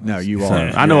 Yeah. Right. No, you are.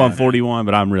 I know I'm 41,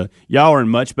 but I'm really. Y'all are in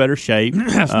much better shape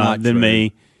than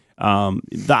me.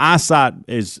 The eyesight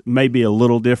is maybe a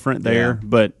little different there,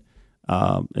 but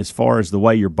as far as the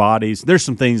way your body's, there's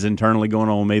some things internally going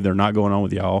on with me that are not going on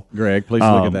with y'all. Greg, please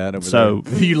look at that over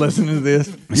there. Are you listening to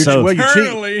this?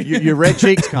 Your red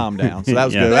cheeks calmed down, so that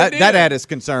was good. That had us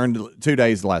concerned 2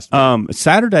 days last week.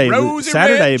 Saturday,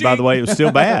 by the way, it was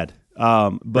still bad.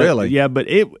 But really? Yeah, but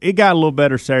it got a little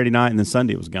better Saturday night, and then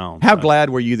Sunday it was gone. How glad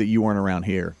were you that you weren't around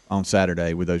here on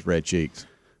Saturday with those red cheeks?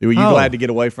 Were you glad to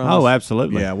get away from us? Oh,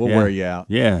 absolutely. Yeah, we'll wear you out.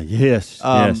 Yeah, yes,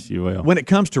 you will. When it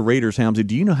comes to readers, Helmsy,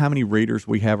 do you know how many readers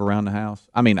we have around the house?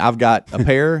 I mean, I've got a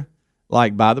pair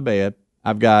like by the bed.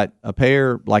 I've got a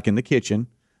pair like in the kitchen,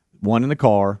 one in the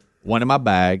car, one in my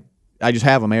bag. I just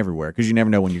have them everywhere because you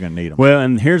never know when you're going to need them. Well,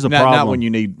 and here's a problem. Not when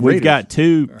you need readers. We've got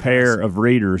two pair of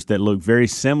readers that look very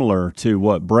similar to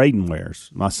what Braden wears.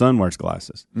 My son wears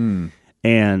glasses.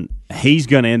 And he's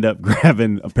going to end up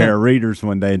grabbing a pair of readers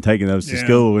one day and taking those to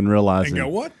school and realizing,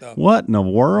 what in the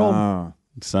world?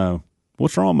 So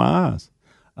what's wrong with my eyes?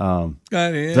 So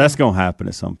that's going to happen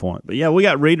at some point. But, yeah, we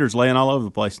got readers laying all over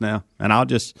the place now.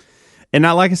 And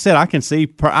like I said, I can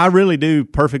see, I really do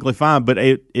perfectly fine, but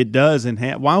it does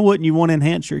enhance. Why wouldn't you want to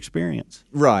enhance your experience?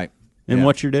 Right. In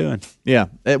what you're doing. Yeah.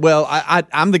 Well,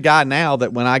 I'm the guy now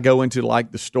that when I go into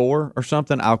like the store or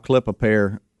something, I'll clip a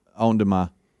pair onto my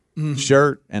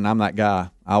shirt, and I'm that guy.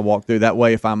 I'll walk through that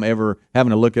way. If I'm ever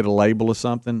having to look at a label or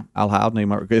something, I'll need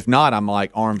my. If not, I'm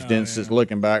like arms dense, just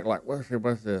looking back, like what's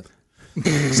this?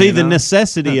 See, the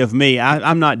necessity of me,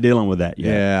 I'm not dealing with that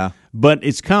yet. Yeah, but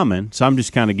it's coming, so I'm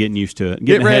just kind of getting used to it.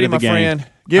 Get ready, my friend.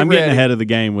 I'm getting ahead of the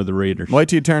game with the readers. Wait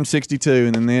till you turn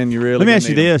 62, and then you really. Let me ask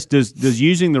you this: Does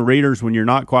using the readers when you're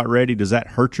not quite ready, does that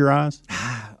hurt your eyes?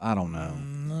 I don't know.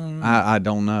 I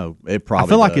don't know. It probably. I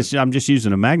feel like I'm just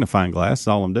using a magnifying glass. That's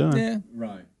all I'm doing. Yeah,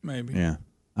 right. Maybe. Yeah,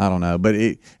 I don't know, but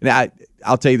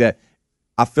I'll tell you that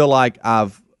I feel like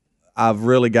I've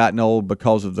really gotten old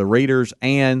because of the readers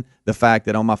and the fact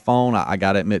that on my phone I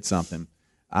got to admit something.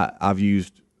 I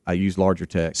used larger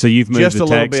text. So you've moved just the a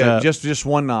little text bit, up. just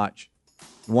one notch.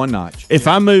 One notch. If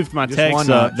I moved my text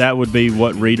up, that would be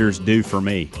what readers do for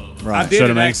me. Right. I did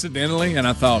it accidentally, and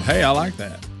I thought, hey, I like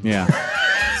that. Yeah.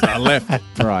 So I left it.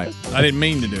 Right. I didn't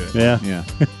mean to do it. Yeah.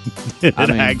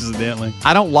 Accidentally.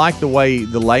 I don't like the way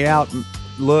the layout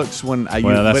looks when I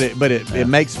use it, but it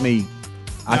makes me.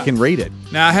 I can read it.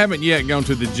 Now, I haven't yet gone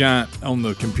to the giant on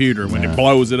the computer when it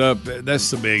blows it up. That's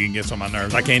so big it gets on my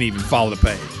nerves. I can't even follow the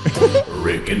page.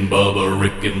 Rick and Bubba,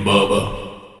 Rick and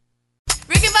Bubba.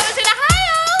 Rick and Bubba's in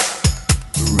Ohio.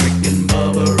 Rick and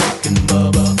Bubba, Rick and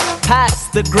Bubba. Pass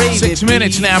the gravy. 6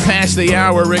 minutes now past the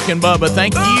hour, Rick and Bubba.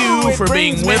 Thank you for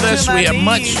being with us. We have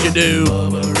much to do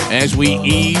as we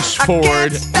ease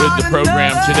forward with the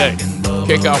program today.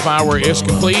 Kickoff hour is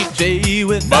complete.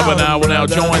 Bubba and I will now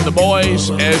join the boys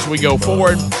as we go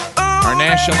forward. Our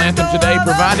national anthem today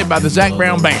provided by the Zach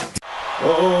Brown Band.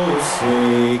 Oh,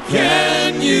 say,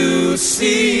 can you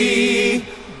see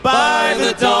by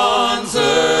the dawn's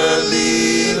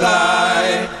early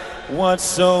light what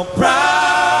so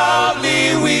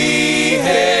proudly we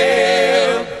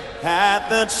hailed at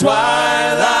the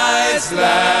twilight's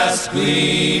last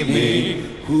gleaming,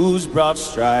 whose broad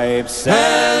stripes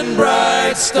and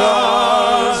bright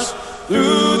stars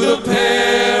through the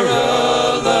perilous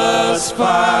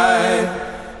fight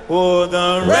o'er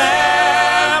the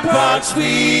ramparts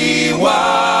we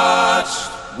watched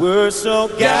were so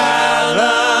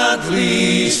gallantly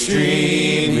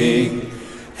streaming,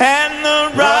 and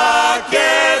the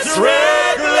rocket's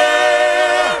red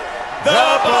glare,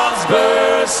 the bombs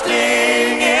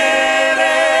bursting in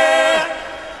air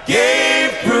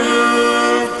gave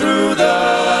proof through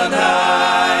the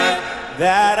night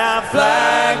that our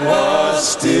flag was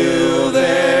still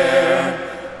there.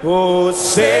 Oh,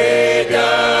 say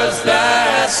does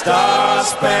that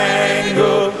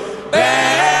star-spangled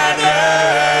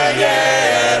banner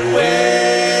yet wave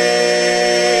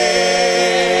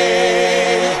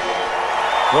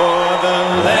for the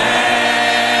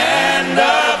land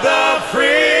of the free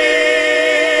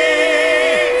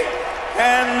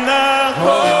and the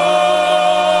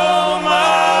home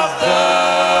of the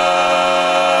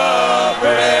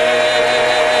brave.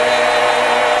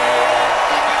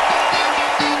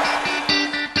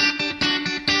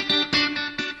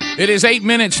 It is 8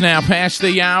 minutes now past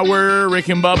the hour. Rick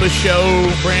and Bubba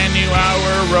Show, brand new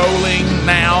hour, rolling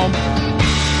now.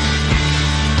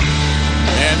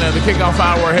 And the kickoff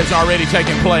hour has already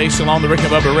taken place along the Rick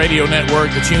and Bubba Radio Network,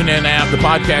 the TuneIn app, the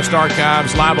podcast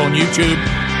archives, live on YouTube.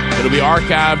 It'll be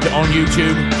archived on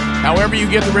YouTube. However you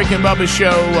get the Rick and Bubba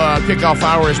Show, kickoff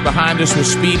hour is behind us with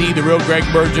Speedy, the real Greg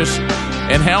Burgess,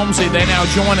 and Helmsy. They now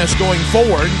join us going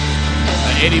forward.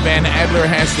 Eddie Van Adler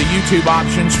has the YouTube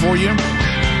options for you.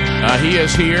 He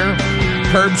is here.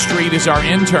 Herb Street is our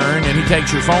intern, and he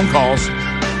takes your phone calls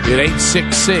at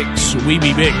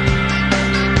 866-WE-BE-BIG.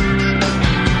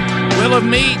 Wheel of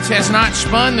Meat has not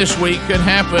spun this week. Could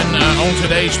happen on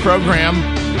today's program,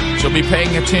 so be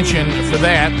paying attention for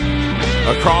that.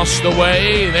 Across the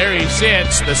way, there he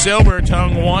sits, the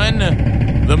silver-tongued one,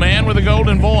 the man with a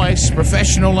golden voice,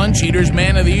 Professional Lunch Eaters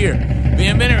Man of the Year, the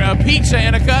inventor of pizza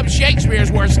in a cup,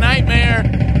 Shakespeare's worst nightmare,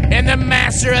 and the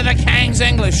master of the King's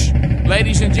English.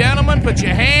 Ladies and gentlemen, put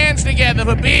your hands together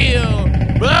for Bill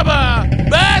Bubba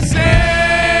Bussey!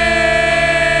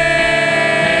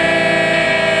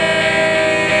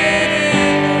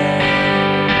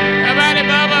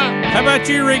 How about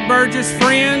you, Rick Burgess,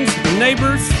 friends,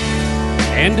 neighbors,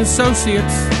 and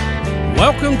associates?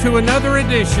 Welcome to another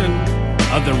edition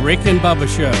of the Rick and Bubba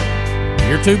Show.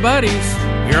 Your two buddies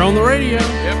here on the radio.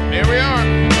 Yep, here we are.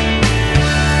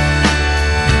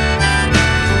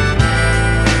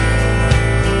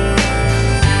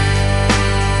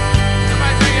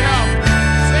 Somebody take it home.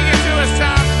 Sing it to us,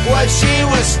 Tom. Well, she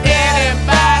was standing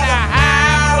by the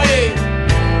highway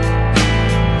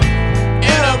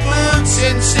in her boots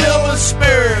and silver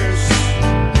spurs,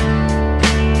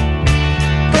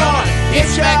 going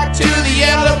hitchhike to the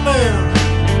yellow moon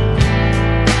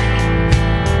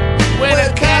when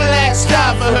a Cadillac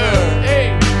stopped for her. Hey.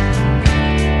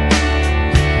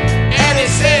 And it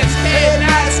says, hey,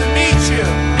 nice to meet you.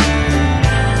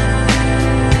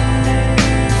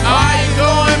 Are you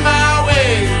going my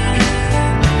way?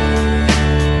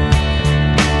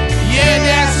 Yeah,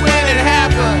 that's when it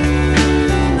happened.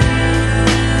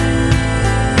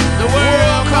 The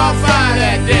world caught fire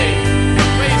that day.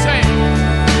 What do you say?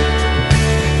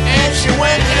 And she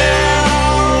went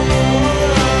down,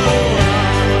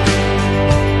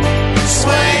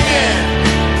 swinging.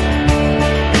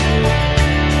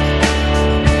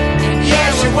 And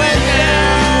yeah, she went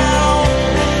down,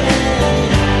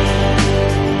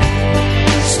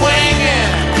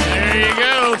 swinging. There you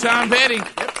go, Tom Petty.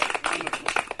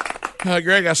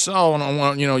 Greg, I saw on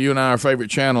one, you and I, our favorite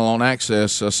channel on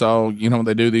Access, I saw,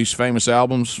 they do these famous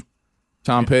albums.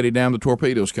 Tom Petty, Down the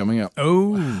Torpedoes coming up.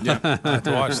 Oh, yeah. I have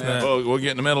to watch that. We'll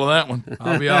get in the middle of that one.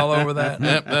 I'll be all over that.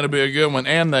 Yep, that'll be a good one.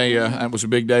 And that was a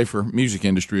big day for music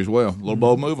industry as well. A little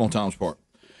bold move on Tom's part.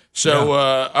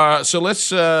 So, so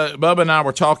let's. Bubba and I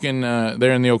were talking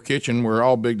there in the old kitchen where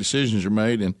all big decisions are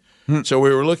made, and so we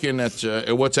were looking at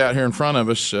what's out here in front of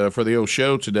us for the old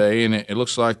show today, and it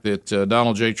looks like that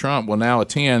Donald J. Trump will now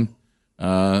attend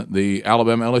the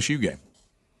Alabama LSU game.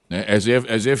 As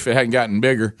if it hadn't gotten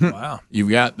bigger. Wow. You've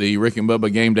got the Rick and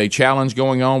Bubba Game Day Challenge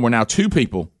going on, where now two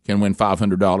people can win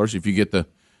 $500 if you get the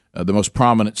most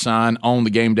prominent sign on the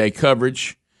game day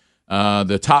coverage.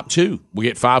 The top two will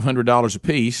get $500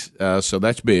 apiece, so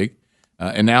that's big.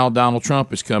 And now Donald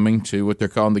Trump is coming to what they're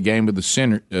calling the Game of the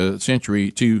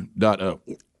Century 2.0.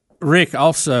 Rick,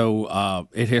 also,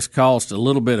 it has caused a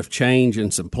little bit of change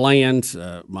in some plans.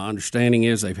 My understanding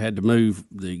is they've had to move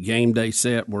the game day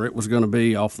set where it was going to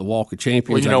be off the Walk of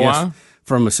Champions. Well, you know why?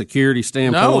 From a security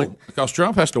standpoint. No, because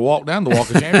Trump has to walk down the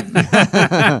Walk of Champions.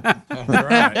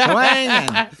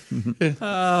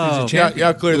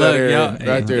 Y'all clear that area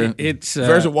right there. If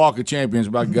there's a Walk of Champions,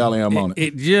 by golly, I'm on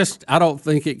it. I don't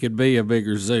think it could be a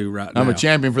bigger zoo right now. I'm a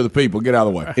champion for the people. Get out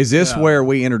of the way. Is this where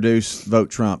we introduce Vote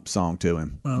Trump song to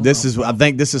him? I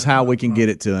think this is how we can get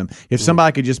it to him. If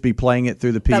somebody could just be playing it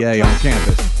through the PA on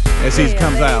campus as he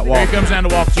comes out. Here he comes down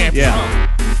to Walk of Champions. Yeah.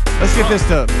 Let's get this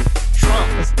to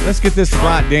Let's get this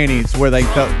right, Danny. It's where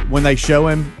when they show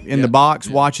him in the box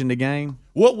watching the game.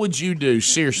 What would you do,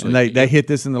 seriously? And they hit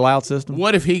this in the loud system?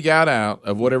 What if he got out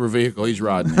of whatever vehicle he's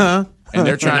riding in, and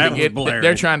they're trying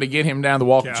to get him down the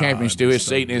Walk of Champions to his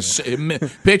seat? And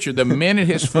picture the minute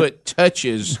his foot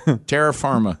touches terra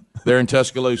firma there in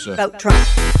Tuscaloosa. Vote Trump.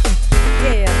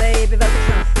 Yeah, baby, vote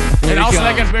Trump. And also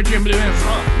they can picture him doing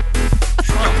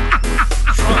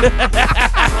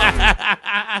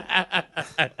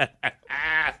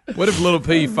What if Little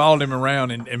P followed him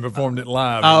around and performed it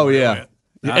live? Oh, yeah.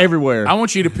 Everywhere. I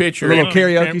want you to picture a little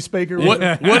karaoke speaker. What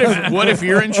if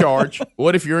you're in charge?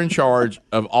 What if you're in charge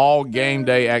of all game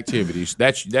day activities?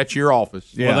 That's your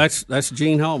office. Yeah. Well, that's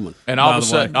Gene Holman. And all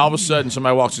of a sudden,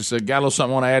 somebody walks and says, "Got a little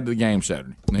something I want to add to the game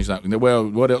Saturday." And he's like, "Well,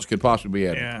 what else could possibly be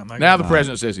added?" Yeah, now the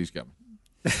president says he's coming.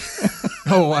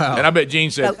 Oh wow! And I bet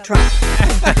Gene said.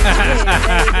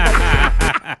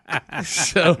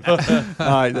 So, all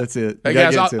right, that's it. Hey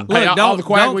guys, all the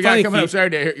quiet we got coming up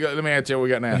Saturday. Here, let me tell you what we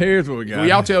got now. Here's what we got. Will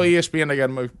y'all tell ESPN they got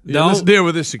to move? Yeah, let's deal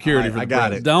with this security. I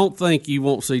got it. Don't think you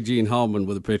won't see Gene Holman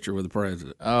with a picture with the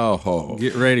president. Oh,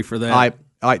 get ready for that.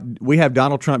 We have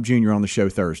Donald Trump Jr. on the show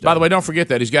Thursday. By the way, don't forget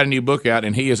that he's got a new book out,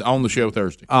 and he is on the show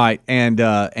Thursday. All right, and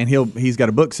he's got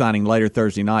a book signing later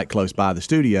Thursday night close by the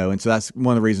studio, and so that's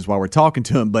one of the reasons why we're talking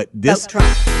to him. But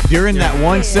during that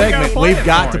one segment, we've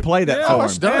got to play that for him.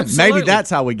 It's done. Maybe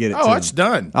that's how we get it. to it's him.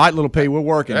 done. All right, Little P, we're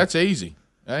working. That's easy.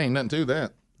 That ain't nothing to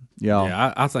that.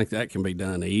 Yeah, I think that can be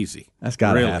done easy. That's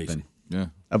got to happen. Easy. Yeah.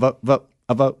 A vote.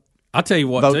 I'll tell you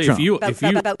what, too, if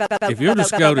you'll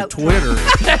just go to Twitter,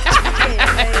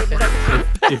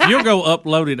 if you'll go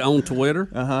upload it on Twitter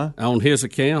on his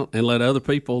account and let other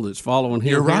people that's following him,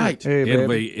 you're right.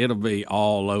 It'll be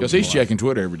all over. Because he's checking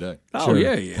Twitter every day. Oh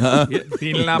yeah. Look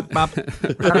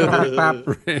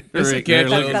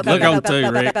on too,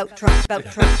 Rick.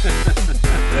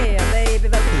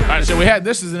 All right, so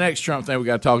this is the next Trump thing we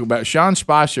got to talk about. Sean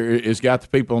Spicer has got the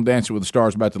people on Dancing with the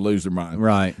Stars about to lose their mind.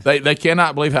 Right. They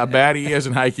cannot believe how bad he is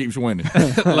and how he keeps winning.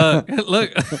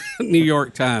 Look, New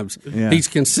York Times. Yeah. He's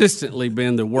consistently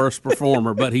been the worst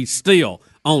performer, but he's still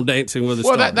on Dancing with the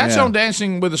Stars. Well, that's on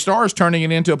Dancing with the Stars, turning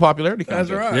it into a popularity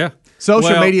contest. That's right. Yeah.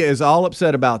 Social media is all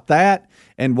upset about that.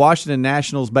 And Washington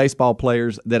Nationals baseball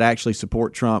players that actually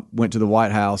support Trump went to the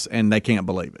White House, and they can't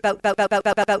believe it. Vote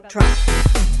Trump.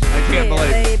 I can't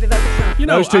believe it.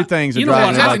 Those two things are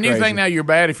driving me That's like a new crazy. thing now. You're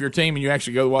bad if you're a team and you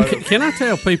actually go to the White House. Can I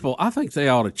tell people, I think they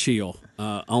ought to chill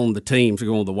on the teams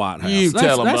going to the White House.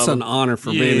 That's an honor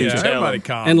for being a everybody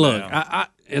calm And look,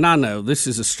 down. I know this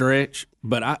is a stretch,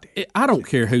 but I don't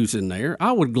care who's in there.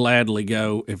 I would gladly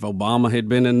go if Obama had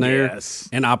been in there. Yes.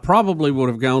 And I probably would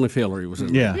have gone if Hillary was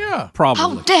in there. Yeah. Probably.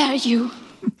 How dare you?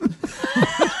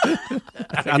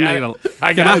 Can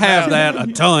I have that a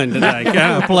ton today? Can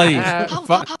I, please?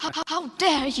 How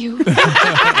dare you? So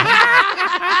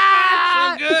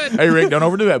good. Hey, Rick, don't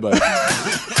overdo that, buddy.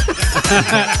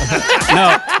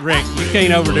 No, Rick, you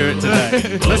can't overdo it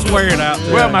today. Let's wear it out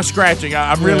today. Well, my scratching.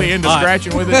 I'm really into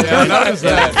scratching with it. I noticed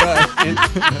that.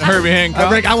 Herbie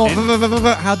Hancock. Rick, I want.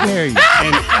 How dare you?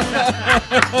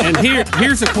 And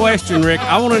here's a question, Rick.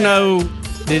 I want to know,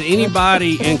 did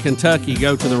anybody in Kentucky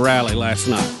go to the rally last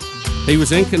night? He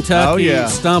was in Kentucky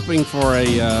stumping for a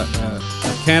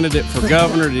candidate for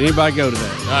governor. Did anybody go to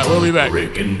that? All right, we'll be back.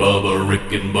 Rick and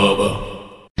Bubba.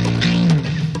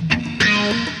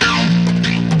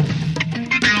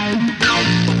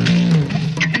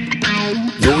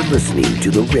 You're listening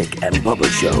to The Rick and Bubba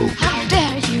Show. How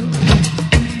dare you?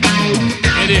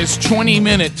 It is 20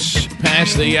 minutes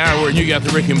past the hour, and you got the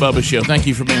Rick and Bubba Show. Thank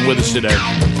you for being with us today.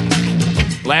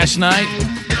 Last night,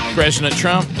 President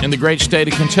Trump in the great state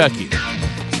of Kentucky.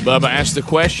 Bubba asked the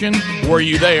question, were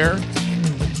you there?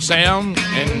 Sam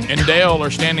and Dale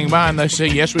are standing by, and they say,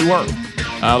 yes, we were.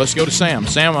 Let's go to Sam.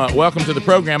 Sam, welcome to the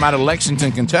program out of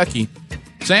Lexington, Kentucky.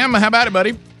 Sam, how about it,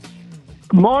 buddy?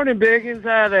 Good morning, Biggins.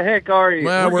 How the heck are you?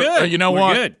 Well, we're good. You know We're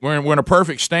what? good. We're in a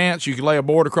perfect stance. You can lay a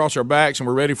board across our backs, and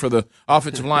we're ready for the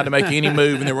offensive line to make any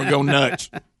move, and then we're going to go nuts.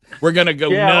 We're going to go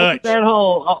nuts. Open that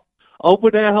hole.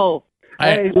 Open that hole.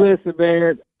 Hey, listen,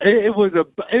 man. It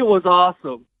was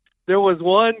awesome. There was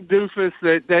one doofus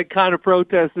that kind of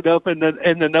protested up in the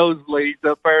nosebleeds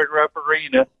up there at Rupp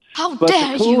Arena. How But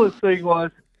dare you?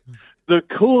 The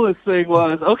coolest thing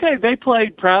was, okay, they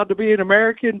played Proud to Be an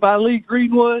American by Lee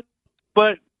Greenwood,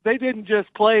 but they didn't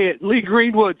just play it. Lee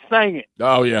Greenwood sang it.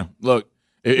 Oh, yeah. Look,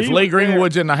 if Lee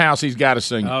Greenwood's in the house, he's got to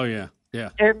sing it. Oh, yeah. Yeah.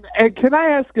 And can I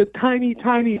ask a tiny,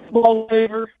 small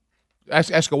favor?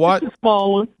 Ask a what? Just a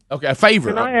small one. Okay, a favor.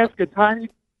 Can I ask a tiny,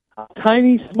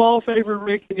 small favor,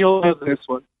 Rick, and you'll have this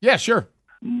one? Yeah, sure.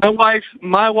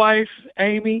 My wife,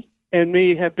 Amy, and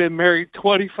me have been married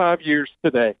 25 years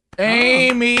today.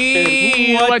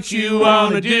 Amy, what you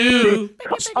want to do?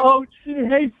 Oh, she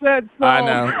hates that song. I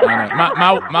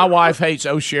know. My wife hates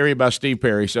 "Oh Sherry" by Steve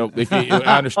Perry, so if I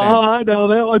understand. Oh, I know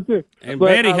that one too. And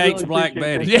Betty hates Black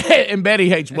Betty. Yeah, and Betty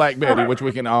hates Black Betty, which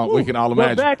we can all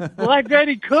imagine. But Black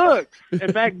Betty cooks,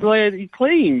 and Black Betty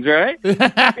cleans, right?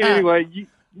 Anyway,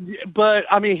 but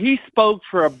I mean, he spoke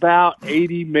for about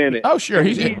 80 minutes. Oh, sure,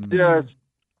 he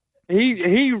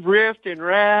riffed and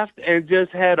raffed and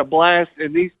just had a blast.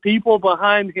 And these people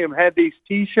behind him had these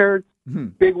T-shirts,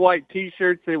 big white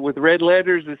T-shirts with red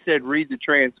letters that said "Read the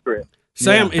transcript."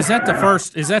 Sam, is that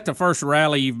the first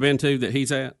rally you've been to that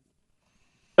he's at?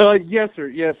 Yes,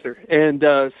 sir. And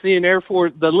seeing Air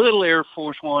Force, the little Air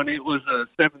Force one, it was a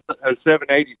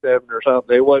 787 or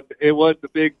something. It wasn't the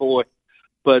big boy.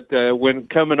 But when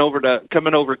coming over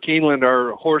Keeneland,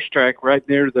 our horse track right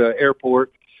near the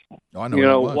airport,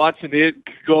 watching it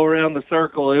go around the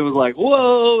circle, it was like,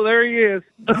 whoa, there he is.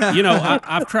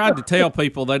 I've tried to tell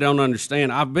people they don't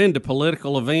understand. I've been to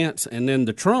political events, and then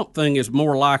the Trump thing is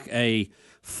more like a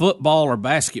football or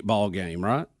basketball game,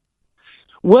 right?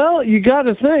 Well, you got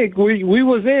to think we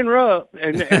was in Rupp,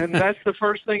 and that's the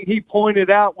first thing he pointed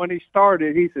out when he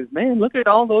started. He says, "Man, look at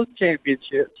all those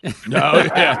championships." He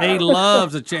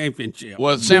loves a championship.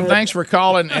 Well, Sam, thanks for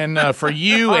calling, and for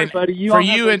you and buddy, you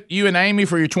and Amy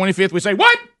for your 25th, we say 1,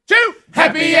 2,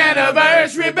 happy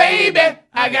anniversary, baby!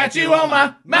 I got you on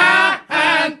my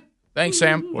mind. Thanks,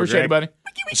 Sam. Appreciate it, buddy.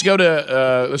 Let's go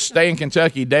to let's stay in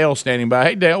Kentucky. Dale standing by.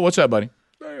 Hey, Dale, what's up, buddy?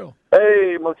 Dale.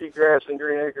 Hey, Monkey Grass and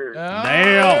Green Acres.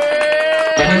 Dale.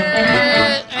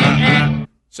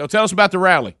 So tell us about the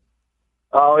rally.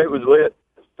 Oh, it was lit.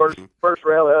 First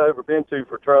rally I've ever been to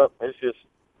for Trump. It's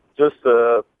just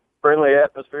a friendly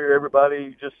atmosphere.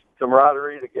 Everybody just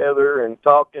camaraderie together and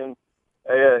talking.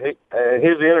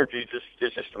 His energy is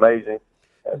just amazing.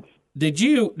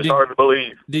 It's hard to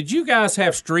believe. Did you guys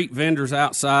have street vendors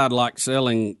outside, like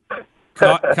selling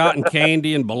cotton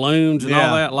candy and balloons and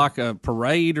all that, like a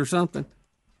parade or something?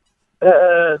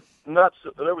 Not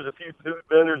so, there was a few food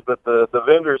vendors, but the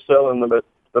vendors selling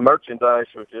the merchandise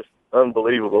was just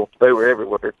unbelievable. They were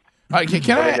everywhere. All right,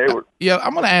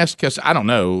 I'm going to ask because I don't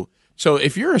know. So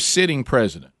if you're a sitting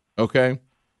president, okay,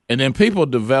 and then people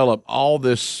develop all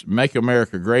this "Make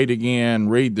America Great Again,"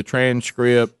 read the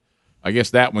transcript, I guess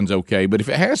that one's okay. But if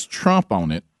it has Trump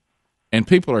on it, and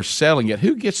people are selling it,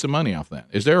 who gets the money off that?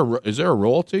 Is there a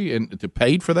royalty and to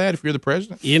paid for that if you're the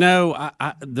president?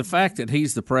 The fact that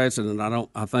he's the president,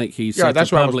 I think he's such a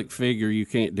public figure. You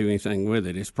can't do anything with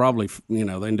it. It's probably they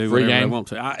can do whatever they want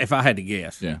to. If I had to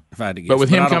guess, But with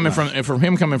him coming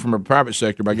from a private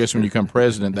sector, but I guess when you become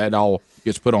president, that all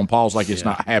gets put on pause like it's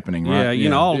not happening, right?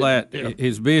 Yeah, all that.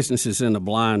 His business is in a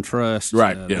blind trust,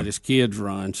 right? That his kids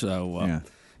run. So.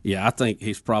 Yeah, I think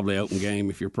he's probably open game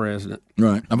if you're president.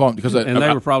 Right. They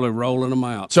were probably rolling them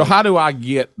out. So how do I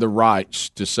get the rights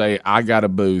to say I got a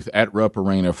booth at Rupp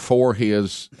Arena for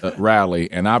his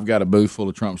rally, and I've got a booth full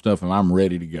of Trump stuff, and I'm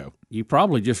ready to go? You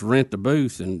probably just rent the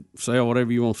booth and sell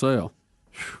whatever you want to sell.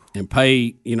 And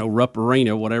pay, Rupp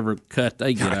Arena whatever cut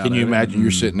they get out. Can you imagine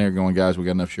you're sitting there going, guys, we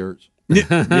got enough shirts?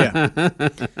 Yeah.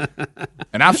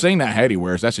 And I've seen that hat he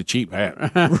wears. That's a cheap hat.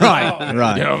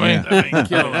 Right. You know what I mean?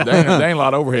 There ain't a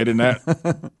lot of overhead in that.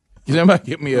 Can somebody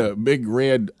get me a big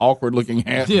red awkward looking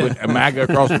hat with a MAGA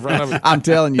across the front of it? I'm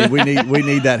telling you, we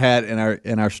need that hat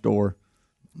in our store.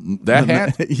 That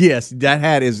hat? Yes, that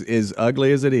hat is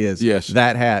ugly as it is. Yes,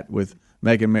 that hat with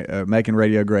making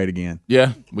radio great again.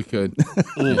 Yeah, we could.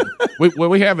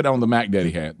 We have it on the Mac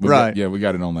Daddy hat. We got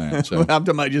it on that. So I'm talking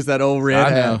about just that old red hat.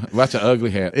 I know. That's an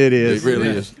ugly hat. It is. It really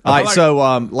is. All right. So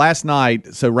last night,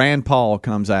 Rand Paul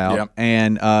comes out,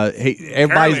 and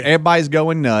everybody's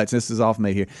going nuts. This is off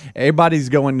me here. Everybody's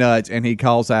going nuts, and he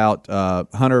calls out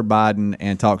Hunter Biden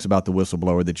and talks about the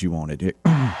whistleblower that you wanted.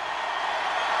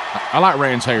 I like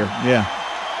Rand's hair. Yeah.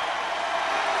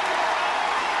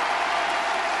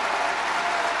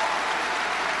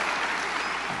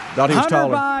 Hunter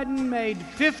Biden made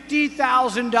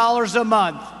 $50,000 a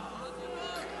month.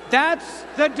 That's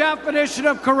the definition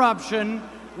of corruption.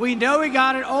 We know he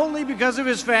got it only because of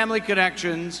his family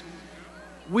connections.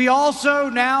 We also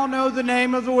now know the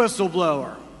name of the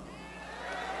whistleblower.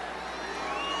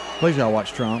 Please y'all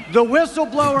watch Trump. The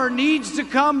whistleblower needs to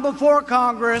come before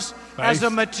Congress as a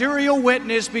material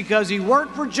witness because he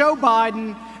worked for Joe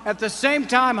Biden at the same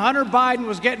time Hunter Biden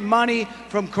was getting money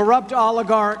from corrupt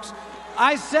oligarchs.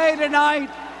 I say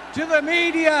tonight to the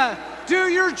media, do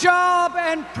your job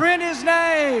and print his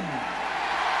name.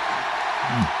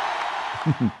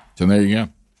 So there you go.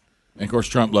 And of course,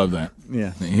 Trump loved that.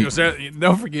 Yeah.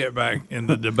 Don't forget back in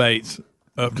the debates,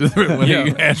 Up to when he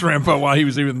asked Grandpa why he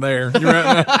was even there. You're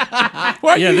right.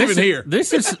 Why are you even here?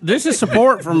 This is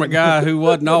support from a guy who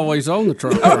wasn't always on the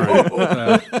truck.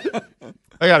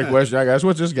 I got a question, guys.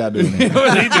 What's this guy doing here?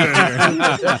 What's he doing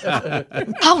here?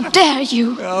 How dare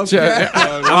you?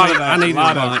 I need a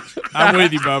bunch. I'm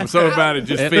with you, Bubba. So about it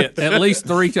just fits. At least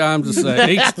 3 times a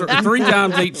segment. 3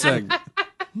 times each segment.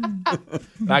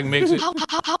 I can mix it.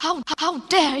 How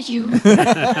dare you?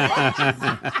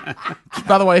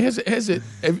 By the way, has it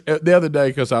the other day,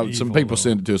 because some people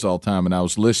send it to us all the time, and I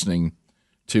was listening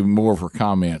to more of her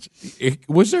comments.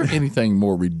 Was there anything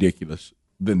more ridiculous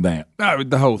than that? No,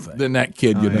 the whole thing. Than that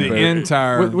kid getting the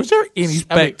entire was there any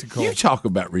spectacle? You talk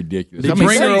about ridiculous. Did you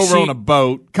bring her over on a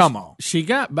boat? Come on. She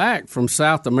got back from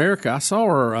South America. I saw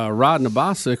her riding a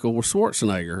bicycle with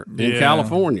Schwarzenegger in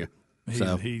California.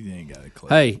 So he ain't got a clue.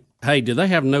 Hey, do they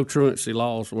have no truancy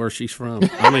laws where she's from?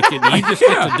 I mean, can you just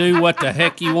get to do what the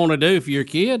heck you want to do if you're a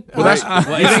kid? Well, is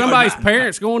somebody's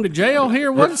parents going to jail here?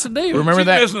 What's the deal? Remember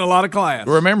that? She's missing a lot of class.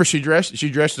 Remember, she dressed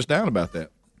us down about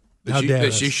that.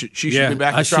 She should be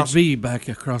back. I should be back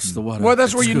across the water. Well,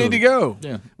 that's where you need to go.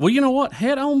 Yeah. Well, you know what?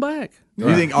 Head on back.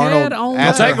 You think Arnold?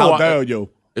 How dare you?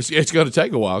 It's going to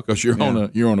take a while because you're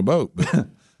on a boat. But,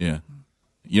 yeah.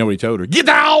 You know what he told her? Get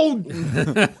down! Do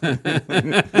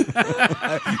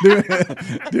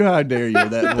how dare you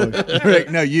that voice?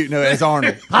 Rick, no, as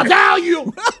Arnold. How dare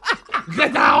you?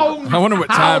 Get down! I wonder what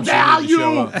time she did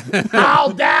show up. How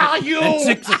dare you? At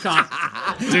 6 o'clock.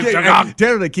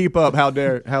 Tell her to keep up. How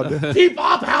dare? Keep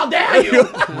up! How dare you?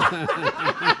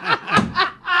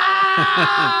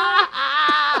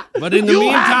 But in the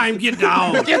meantime, get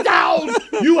down. Get down!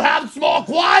 You have small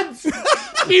quads.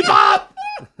 Keep up!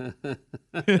 Don't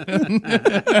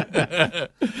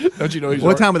you know he's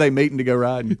what time are they meeting to go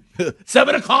riding?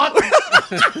 7 o'clock.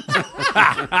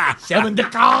 7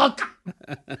 o'clock.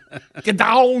 Get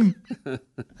down.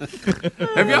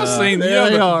 Have y'all seen?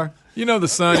 There they are. You know the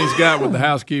son he's got with the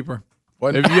housekeeper.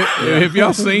 Have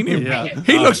y'all seen him? Yeah.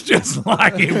 He looks just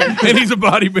like him, and he's a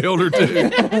bodybuilder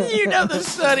too. You know the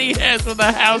son he has with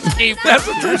the housekeeper. That's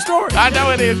a true story. I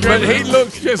know it is, Greg. But he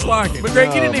looks just like him. But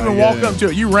Greg, you didn't even walk up to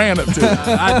it. You ran up to it.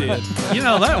 I did. You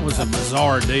know, that was a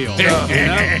bizarre deal. Get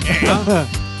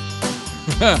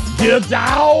down! Get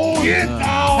down!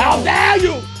 How dare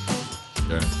you?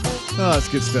 Oh, that's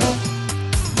good stuff.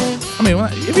 I mean,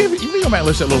 if you go back and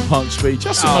listen to that little punk speech,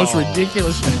 that's the most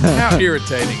ridiculous. How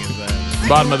irritating is that?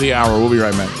 Bottom of the hour. We'll be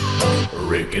right back.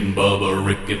 Rick and Bubba,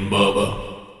 Rick and Bubba.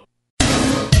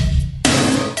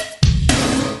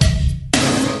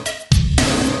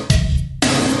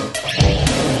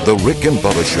 The Rick and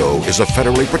Bubba Show is a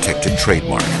federally protected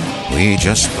trademark. We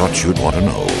just thought you'd want to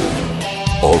know.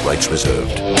 All rights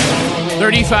reserved.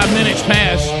 35 minutes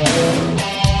past.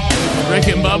 Rick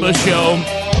and Bubba Show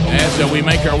as we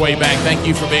make our way back. Thank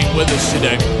you for being with us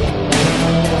today.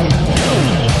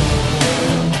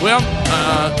 Well,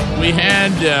 we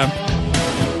had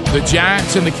the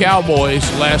Giants and the Cowboys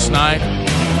last night,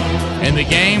 and the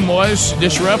game was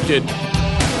disrupted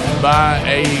by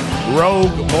a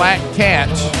rogue black cat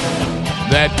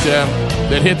that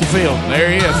hit the field.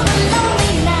 There he is.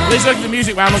 Please look at the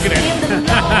music while I'm looking at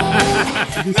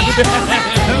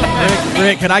it.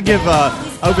 Rick, can I give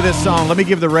over this song? Let me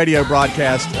give the radio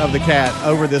broadcast of the cat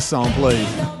over this song, please.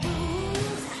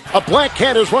 A black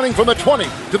cat is running from the 20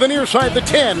 to the near side, the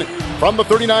 10. From the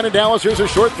 39 in Dallas, here's a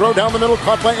short throw down the middle,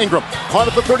 caught by Ingram. Caught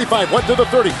at the 35, went to the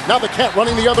 30. Now the cat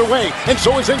running the other way, and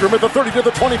so is Ingram at the 30 to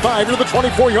the 25 to the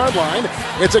 24-yard line.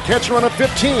 It's a catch run at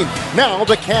 15. Now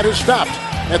the cat is stopped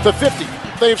at the 50.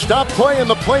 They've stopped play, and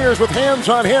the players with hands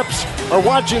on hips are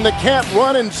watching the cat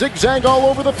run and zigzag all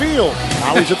over the field.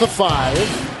 Now he's at the 5.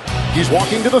 He's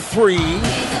walking to the 3.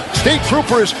 State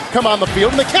troopers come on the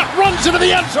field, and the cat runs into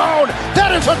the end zone.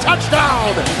 That is a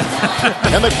touchdown.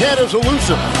 And the cat is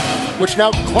elusive, which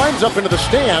now climbs up into the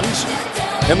stands,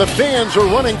 and the fans are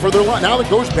running for their life. Now it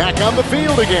goes back on the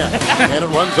field again, and it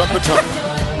runs up the top.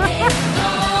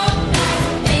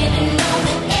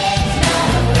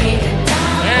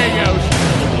 There he goes.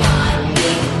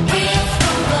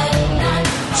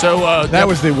 So that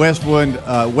was the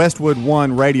Westwood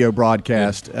One radio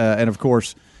broadcast, and of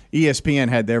course ESPN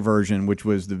had their version, which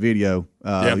was the video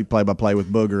play-by-play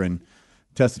with Booger and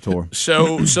Testator.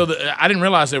 So I didn't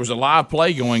realize there was a live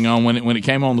play going on when it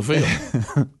came on the field.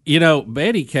 You know,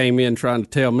 Betty came in trying to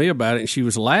tell me about it, and she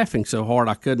was laughing so hard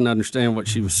I couldn't understand what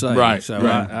she was saying. Right. So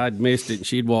I'd missed it, and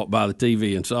she'd walked by the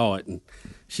TV and saw it, and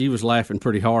she was laughing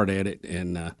pretty hard at it.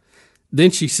 And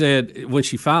then she said, when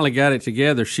she finally got it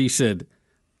together, she said,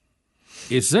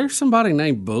 "Is there somebody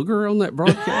named Booger on that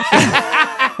broadcast?"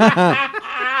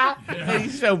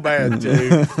 He's so bad,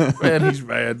 too. Man, he's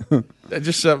bad.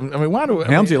 Just something. I mean, why do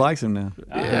Helmsy likes him now?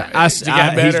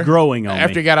 He's growing on me.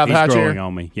 After he got out of the high chair? He's growing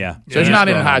on me, yeah. So he's not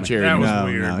in the high chair anymore. That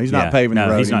was weird. No, he's not paving the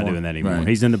road he's not anymore. doing that anymore. Right.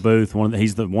 He's in the booth.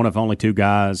 He's one of only two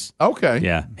guys. Okay.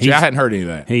 Yeah. See, I hadn't heard any of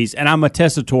that. And I'm a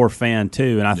Tessitore fan,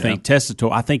 too, and I think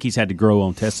I think he's had to grow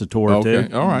on Tessitore, too.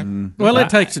 Okay, all right. Well, it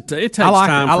takes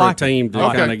time for a team to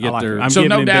kind of get their. So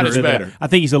no doubt it's better. I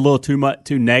think he's a little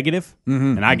too negative,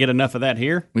 and I get enough of that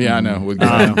here. Yeah, I know.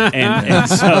 And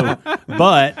so,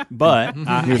 but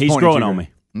he's growing on me.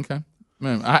 Okay.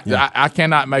 Man, I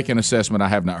cannot make an assessment. I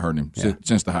have not heard him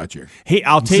since the high chair.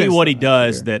 I'll tell you what he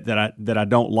does that I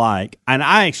don't like, and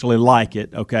I actually like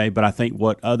it. Okay, but I think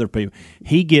what other people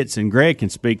he gets, and Greg can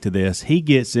speak to this. He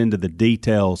gets into the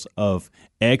details of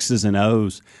X's and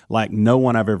O's like no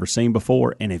one I've ever seen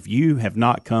before. And if you have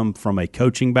not come from a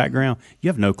coaching background, you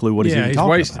have no clue what he's even talking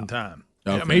about. He's wasting time.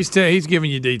 Okay. I mean, he's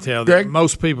giving you detail that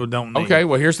most people don't need. Okay,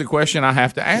 well, here's the question I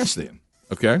have to ask then.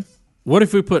 Okay. What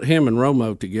if we put him and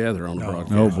Romo together on the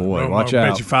broadcast? Oh boy, watch out!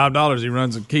 out! Bet you $5 he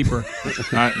runs a keeper. All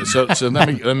right, so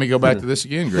let me go back to this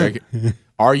again, Greg.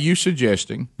 Are you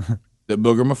suggesting that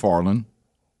Booger McFarland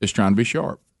is trying to be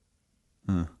sharp,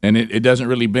 and it doesn't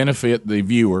really benefit the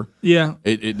viewer? Yeah,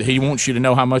 he wants you to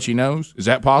know how much he knows. Is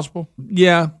that possible?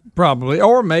 Yeah, probably.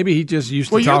 Or maybe he just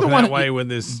used to talking that way with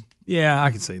this. Yeah, I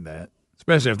can see that.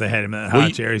 Especially if they had him in that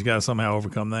high chair, he's got to somehow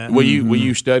overcome that. Will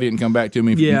you study it and come back to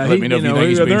me? Yeah, let me know if you think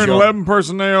he's being they're sharp. 11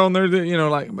 personnel, and they're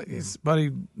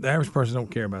buddy. The average person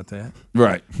don't care about that,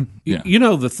 right? Yeah. You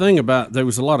know the thing about there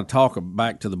was a lot of talk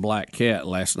back to the Black Cat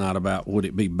last night about would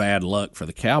it be bad luck for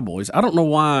the Cowboys? I don't know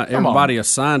why everybody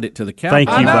assigned it to the Cowboys.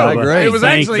 Thank you, Bubba. It was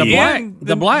actually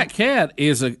the Black Cat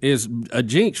is a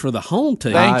jinx for the home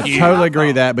team. I totally agree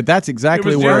with that, but that's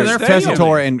exactly where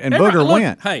Tessitore and Booger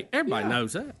went. Hey, everybody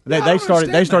knows that.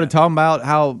 They started talking about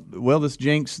how this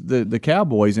jinx the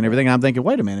Cowboys and everything. I'm thinking,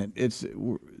 wait a minute,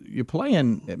 you're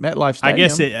playing at MetLife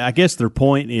Stadium. I guess their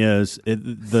point is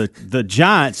the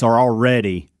Giants are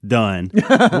already done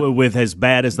with as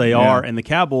bad as they are, and the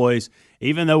Cowboys,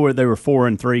 even though they were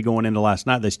 4-3 going into last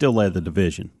night, they still led the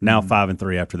division. Now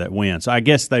 5-3 after that win. So I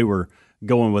guess they were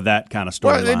going with that kind of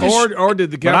storyline. Or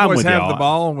did the Cowboys have the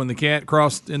ball when the cat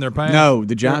crossed in their path? No,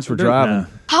 the Giants were driving.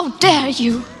 How dare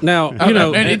you? Now,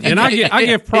 I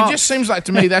give props. It just seems like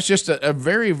to me that's just a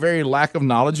very, very lack of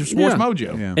knowledge of sports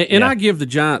mojo. Yeah. And I give the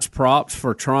Giants props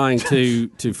for trying to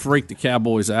freak the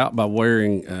Cowboys out by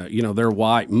wearing, their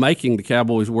white, making the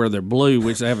Cowboys wear their blue,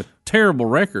 which they have a terrible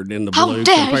record in the blue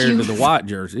compared to the white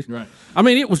jerseys. Right. I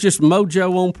mean, it was just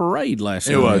mojo on parade last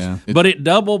night. It was. Yeah. But it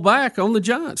doubled back on the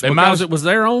Giants because it was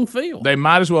their own field. They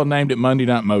might as well named it Monday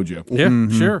Night Mojo. Yeah,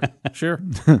 sure.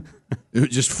 It was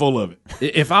just full of it.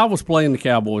 If I was playing the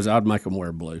Cowboys, I'd make them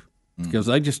wear blue because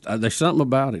there's something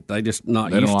about it. They just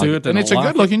not used to it. And it's a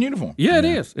good-looking uniform. Yeah, it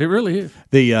is. It really is.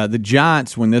 The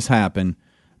Giants, when this happened,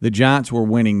 the Giants were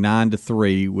winning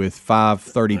 9-3 with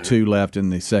 5:32 left in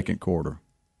the second quarter.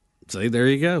 See, there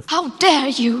you go. How dare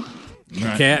you?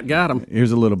 Right. Cat got him.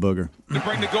 Here's a little booger. To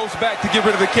bring the ghost back to get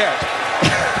rid of the cat.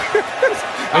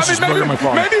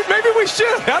 Maybe we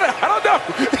should. I don't know.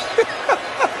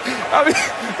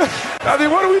 I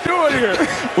mean, what are we doing here?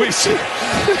 We see.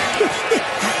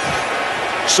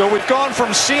 So we've gone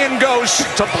from seeing ghosts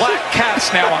to black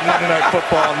cats now on Monday Night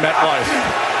Football on MetLife.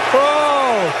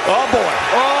 Oh boy.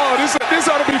 Oh, this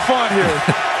ought to be fun here.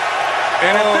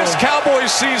 And if this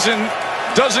Cowboys season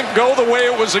doesn't go the way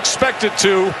it was expected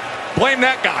to, blame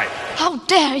that guy. How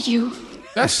dare you?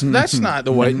 That's not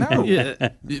the way. No,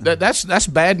 that's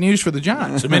bad news for the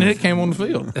Giants. The minute it came on the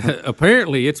field,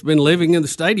 apparently it's been living in the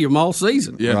stadium all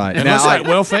season. Yeah, right. And now,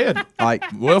 well fed.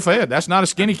 Well fed. That's not a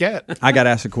skinny cat. I got to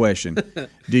ask a question.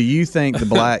 Do you think the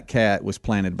black cat was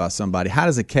planted by somebody? How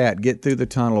does a cat get through the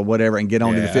tunnel or whatever and get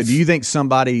onto the field? Do you think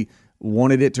somebody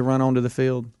wanted it to run onto the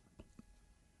field?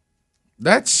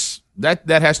 That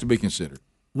has to be considered.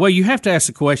 Well, you have to ask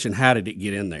the question: how did it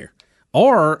get in there?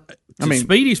 Or,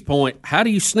 Speedy's point, how do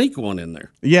you sneak one in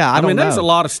there? Yeah, I don't know. There's a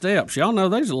lot of steps. Y'all know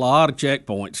there's a lot of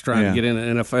checkpoints trying to get in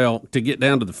the NFL to get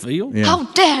down to the field. Yeah. How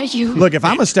dare you? Look, if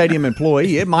I'm a stadium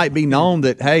employee, it might be known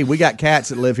that, hey, we got cats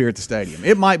that live here at the stadium.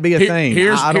 It might be a thing.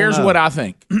 Here's what I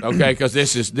think, okay, because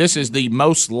this is the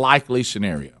most likely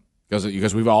scenario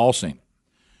because we've all seen it.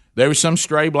 There was some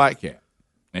stray black cat,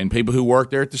 and people who work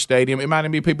there at the stadium, it might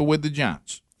even be people with the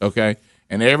Giants, okay?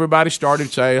 And everybody started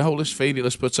saying, let's feed it.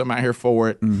 Let's put something out here for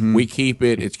it. Mm-hmm. We keep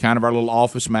it. It's kind of our little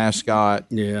office mascot.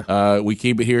 Yeah. We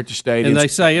keep it here at the stadium. And they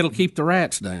say it'll keep the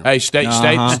rats down. Hey,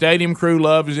 stadium crew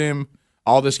loves him.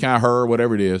 All this kind of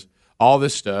whatever it is. All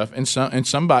this stuff. And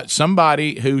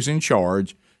somebody who's in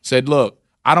charge said, look,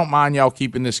 I don't mind y'all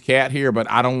keeping this cat here, but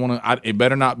I don't want to. It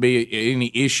better not be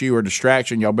any issue or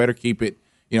distraction. Y'all better keep it,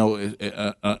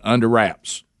 under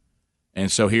wraps. And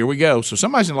so here we go. So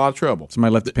somebody's in a lot of trouble.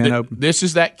 Somebody left the pen open. This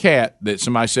is that cat that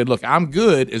somebody said, "Look, I'm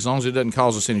good as long as it doesn't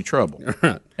cause us any trouble."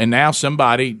 And now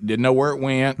somebody didn't know where it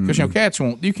went because cats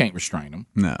you can't restrain them.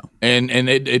 No. And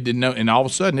it didn't know. And all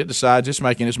of a sudden it decides it's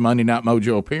making its Monday Night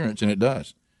Mojo appearance, and it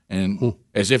does. And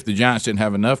as if the Giants didn't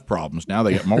have enough problems, now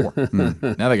they got more.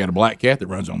 Now they got a black cat that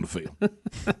runs on the field.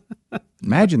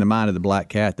 Imagine the mind of the black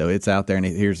cat, though. It's out there and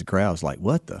it hears the crowd. It's like,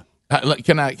 what the?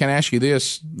 Can I ask you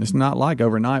this? It's not like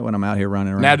overnight when I'm out here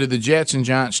running around. Now, do the Jets and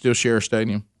Giants still share a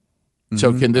stadium? Mm-hmm.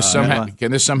 So can this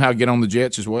somehow get on the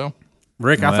Jets as well?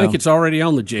 Rick, I think it's already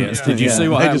on the Jets. Did you see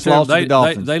what happened? Just lost to the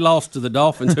Dolphins. They lost to the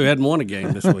Dolphins, who hadn't won a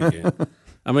game this weekend.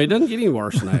 I mean, it doesn't get any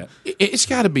worse than that. It's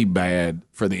got to be bad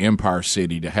for the Empire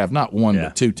City to have not one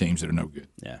but two teams that are no good.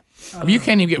 Yeah, I mean, you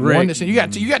can't even get Rick, one. You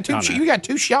got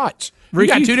two shots. Rick,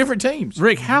 you got two different teams.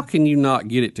 Rick, how can you not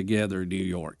get it together in New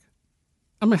York?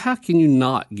 I mean, how can you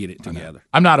not get it together?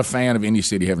 I'm not a fan of any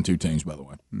city having two teams, by the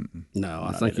way. No,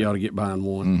 I think you ought to get behind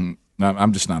one. Mm-hmm. No,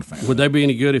 I'm just not a fan. Would they be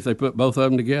any good if they put both of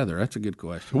them together? That's a good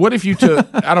question. What if you took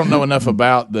 – I don't know enough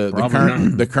about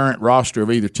the current roster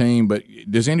of either team, but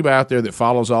does anybody out there that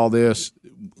follows all this,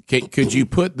 could you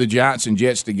put the Giants and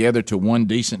Jets together to one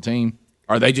decent team?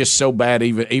 Are they just so bad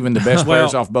even the best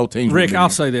players off both teams? Rick, I'll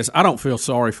say this. I don't feel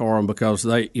sorry for them because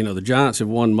the Giants have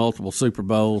won multiple Super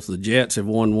Bowls. The Jets have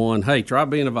won one. Hey, try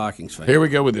being a Vikings fan. Here we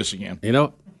go with this again.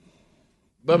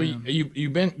 Bubby,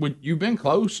 you've been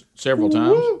close several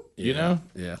times. Yeah,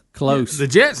 close. The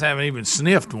Jets haven't even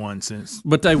sniffed one since.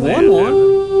 But they won one.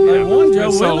 They won Joe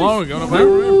Willie. So long ago, nobody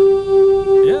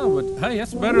remember. Yeah, but hey,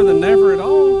 that's better than never at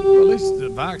all. Well, at least the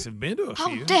Vikes have been to a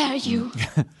few. How dare you?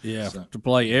 Yeah, to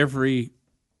play every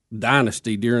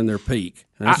dynasty during their peak.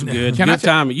 That's good. Can Good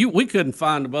time. We couldn't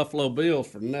find the Buffalo Bills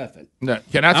for nothing. No,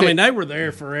 I mean, they were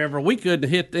there forever. We couldn't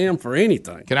hit them for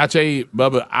anything. Can I tell you,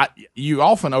 Bubba, you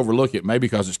often overlook it maybe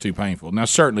because it's too painful. Now,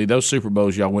 certainly those Super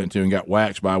Bowls y'all went to and got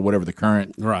waxed by whatever the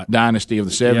current dynasty of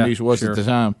the 70s was at the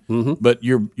time. Mm-hmm. But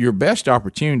your best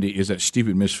opportunity is that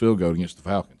stupid missed field goal against the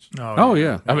Falcons. Oh,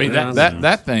 yeah. I mean,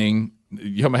 that thing,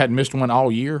 you hadn't missed one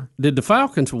all year. Did the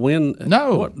Falcons win?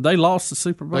 No. They lost the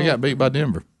Super Bowl? They got beat by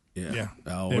Denver. Yeah.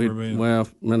 Well,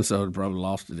 Minnesota probably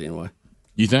lost it anyway.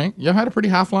 You think? Y'all had a pretty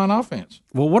high-flying offense.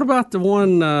 Well, what about the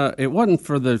one, it wasn't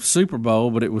for the Super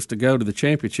Bowl, but it was to go to the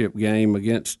championship game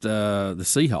against the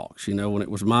Seahawks, when it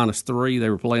was -3, they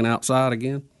were playing outside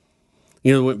again.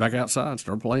 They went back outside and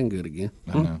started playing good again.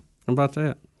 I know. How about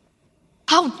that?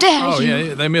 How dare you?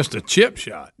 Yeah, they missed a chip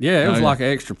shot. Yeah, it was like an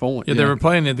extra point. Yeah, they were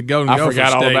playing at the Golden Gopher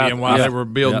Stadium while they were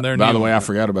building their new By the way, I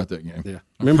forgot about that game. Yeah.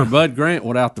 Remember Bud Grant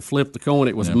went out to flip the coin.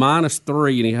 It was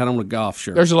 -3, and he had on a golf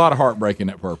shirt. There's a lot of heartbreak in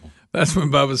that purple. That's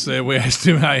when Bubba said, we asked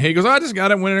him how he goes, I just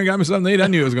got up, went in and got me something to eat. I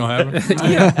knew it was going to happen.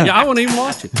 yeah, I wasn't even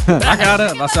watching. I got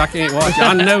up. I said, I can't watch it.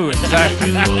 I knew it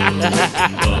exactly.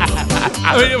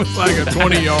 I mean, it was like a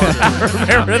 20-yarder.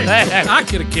 I remember that. I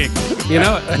could have kicked it.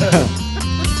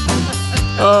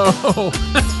 Oh.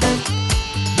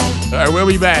 All right, we'll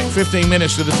be back. 15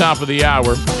 minutes to the top of the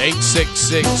hour.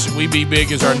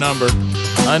 866-WE-BE-BIG is our number.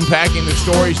 Unpacking the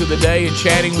stories of the day and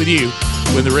chatting with you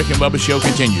when the Rick and Bubba Show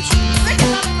continues.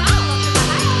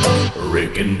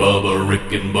 Rick and Bubba,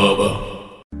 Rick and Bubba.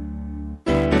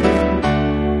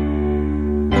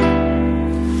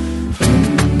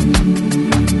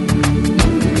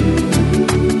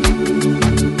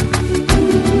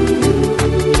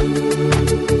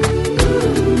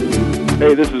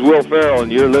 Hey, this is Will Ferrell,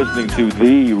 and you're listening to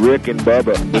The Rick and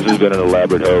Bubba. This has been an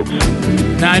elaborate hoax.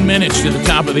 9 minutes to the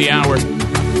top of the hour.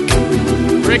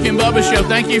 Rick and Bubba Show,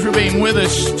 thank you for being with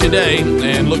us today,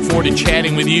 and look forward to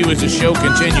chatting with you as the show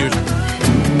continues.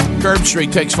 Curb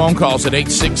Street takes phone calls at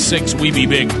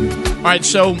 866-WE-BE-BIG. All right,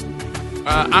 so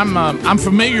I'm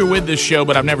familiar with this show,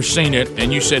 but I've never seen it,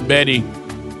 and you said Betty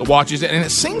watches it, and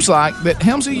it seems like that,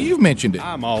 Helmsy, you've mentioned it.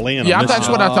 I'm all in. Yeah, that's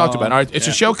what I talked about. All right, it's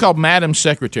a show called Madam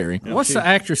Secretary. What's the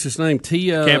actress's name?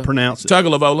 Tia. Can't pronounce it.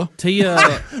 Tagovailoa. Tia.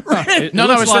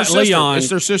 No, it's like their Leon.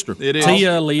 sister. It's their sister. It is.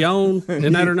 Tia Leon.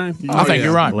 Isn't that her name? I think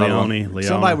you're right. Leone.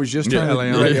 Somebody was just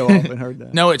turning the radio off and heard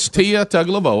that. No, it's Tia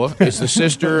Tagovailoa. It's the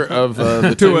sister of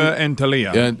the Tua and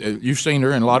Talia. You've seen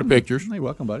her in a lot of pictures. Hey,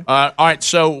 welcome, buddy. All right,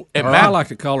 so I like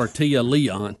to call her Tia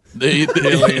Leon.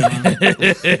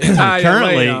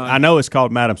 Currently, I know it's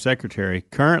called Madam Secretary.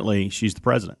 Currently, she's the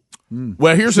president.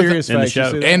 Well, here's the in the show.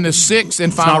 In the sixth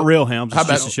and It's final, not real, Helms. It's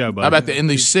just a show, buddy. How about in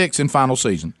the sixth and final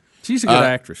season? She's a good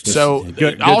actress. So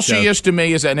good all show. she is to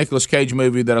me is that Nicolas Cage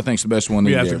movie that I think is the best one.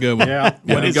 Yeah, that's a good one. Yeah.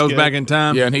 When he goes back in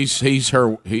time. Yeah, and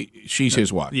she's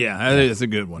his wife. Yeah, that is a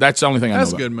good one. That's the only thing I know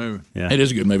That's about. a good movie. Yeah. It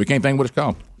is a good movie. Can't think what it's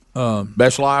called.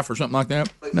 Best Life or something like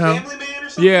that. No.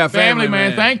 Yeah, Family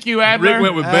Man. Thank you, Adler. Rick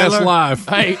went with Best Life.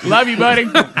 Hey, love you, buddy.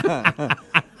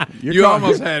 You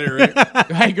almost had it, Rick.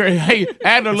 Hey, great. Hey,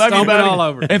 Adler, love you, Stomping buddy. all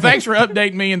over. And thanks for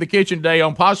updating me in the kitchen today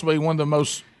on possibly one of the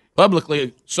most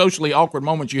publicly, socially awkward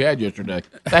moments you had yesterday.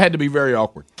 That had to be very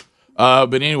awkward.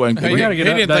 But anyway, He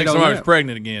didn't think somebody was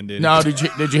pregnant again, did he? No, did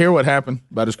you hear what happened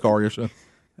about his car yesterday?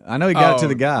 I know he got it to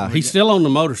the guy. He's still on the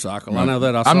motorcycle. I know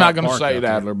that. I'm not going to say it,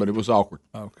 Adler, but it was awkward.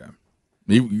 Okay.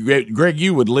 Greg,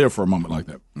 you would live for a moment like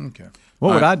that. Okay.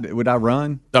 What would I do? Would I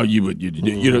run? Oh, you would.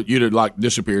 You'd have like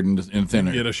disappeared in thin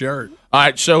air. Get a shirt. All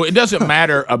right, so it doesn't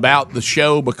matter about the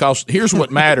show because here's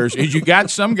what matters is you got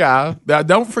some guy. Now,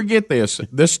 don't forget this.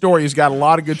 This story has got a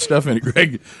lot of good stuff in it,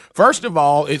 Greg. First of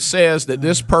all, it says that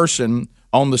this person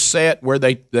on the set where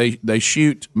they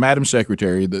shoot Madam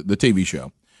Secretary, the TV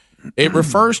show, it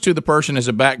refers to the person as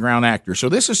a background actor. So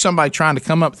this is somebody trying to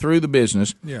come up through the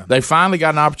business. Yeah. They finally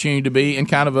got an opportunity to be in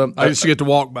kind of I used to get to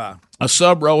walk by. a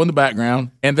sub role in the background,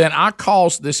 and then I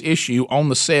caused this issue on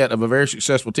the set of a very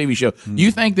successful TV show. You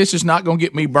think this is not going to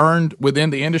get me burned within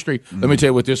the industry? Let me tell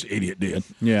you what this idiot did.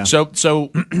 Yeah. So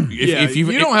if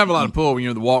you don't have a lot of pull when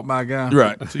you're the walk by guy,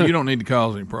 Right. So you don't need to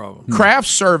cause any problem. Craft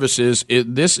Services,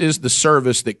 this is the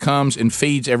service that comes and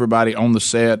feeds everybody on the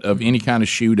set of any kind of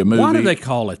shoot, a movie. Why do they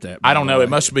call it that? I don't know. It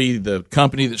must be the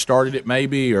company that started it,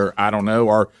 maybe, or I don't know.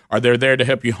 Or are they there to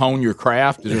help you hone your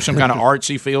craft? Is there some kind of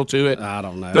artsy feel to it? I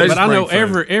don't know. They But I know bring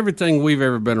food. everything we've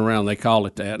ever been around, they call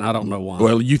it that, and I don't know why.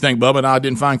 Well, you think Bubba and I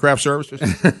didn't find Craft Services?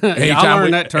 I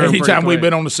learned that term pretty anytime we've quick.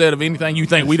 been on the set of anything, you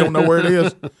think we don't know where it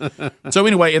is? So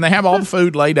anyway, and they have all the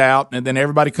food laid out, and then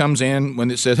everybody comes in when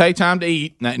it says, hey, time to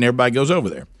eat, and everybody goes over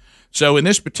there. So in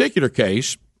this particular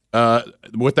case,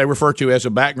 what they refer to as a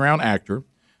background actor,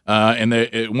 and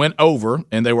it went over,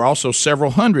 and there were also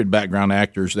several hundred background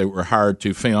actors that were hired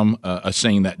to film a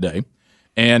scene that day.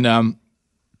 And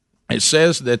it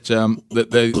says that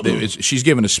she's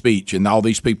giving a speech, and all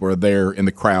these people are there in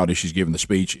the crowd as she's giving the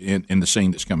speech in the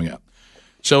scene that's coming up.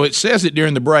 So it says that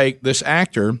during the break, this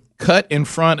actor cut in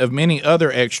front of many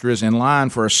other extras in line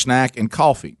for a snack and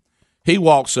coffee. He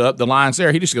walks up, the line's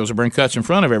there, he just goes over and cuts in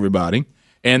front of everybody.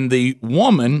 And the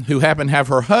woman who happened to have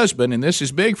her husband, and this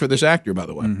is big for this actor, by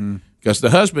the way, because the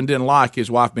husband didn't like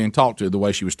his wife being talked to the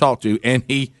way she was talked to, and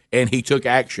he took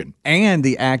action. And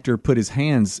the actor put his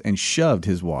hands and shoved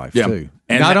his wife, too.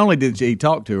 And Not only did he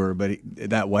talk to her, but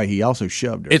that way he also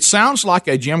shoved her. It sounds like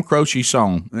a Jim Croce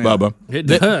song, Bubba. It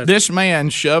does. This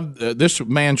man shoved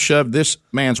this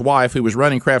man's wife, who was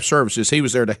running Craft Services. He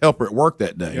was there to help her at work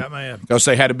that day. Yeah, man. Because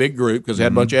they had a big group, because they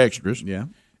had a bunch of extras. Yeah.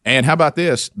 And how about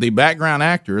this? The background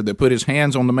actor that put his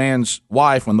hands on the man's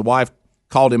wife when the wife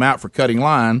called him out for cutting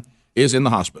line is in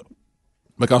the hospital.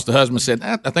 Because the husband said,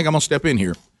 I think I'm going to step in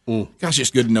here. Gosh, it's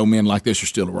just good to know men like this are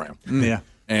still around. Yeah.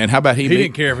 And how about He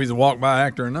didn't care if he's a walk-by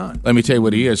actor or not. Let me tell you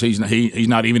what he is. He's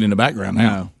not even in the background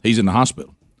now. No. He's in the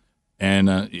hospital. And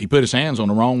he put his hands on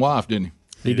the wrong wife, didn't he?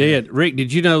 He did. Rick,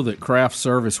 did you know that craft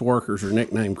service workers are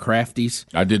nicknamed crafties?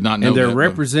 I did not know and they're that.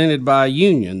 represented by a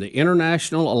union, the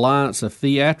International Alliance of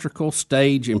Theatrical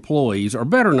Stage Employees, or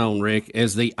better known, Rick,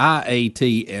 as the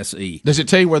IATSE. Does it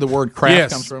tell you where the word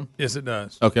craft comes from? Yes, it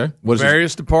does. Okay. What is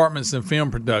Various departments in film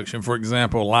production, for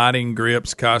example, lighting,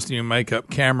 grips, costume,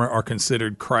 makeup, camera, are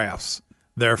considered crafts.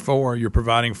 Therefore, you're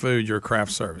providing food, your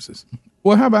craft services.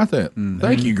 Well, how about that?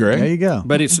 Thank you, Greg. There you go.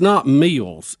 But it's not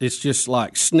meals. It's just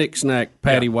like snick, snack,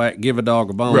 patty whack, give a dog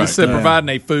a bone. Right. They're providing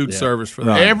a food service for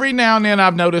that. Every now and then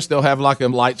I've noticed they'll have like a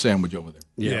light sandwich over there.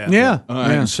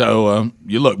 Yeah. So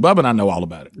you look, Bubba and I know all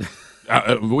about it.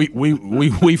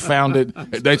 We found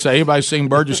it. They'd say, anybody seen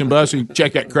Burgess and Bussy?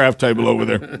 Check that craft table over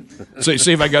there.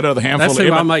 See if I got another handful. That's of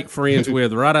who I make friends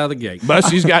with right out of the gate.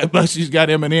 Bussy's got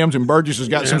M&Ms and Burgess has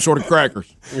got some sort of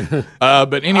crackers.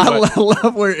 But anyway, I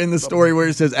love where in the story where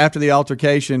it says after the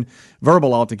altercation,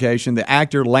 verbal altercation, the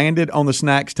actor landed on the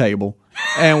snacks table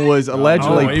and was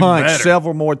allegedly even punched better.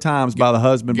 several more times by the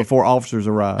husband before officers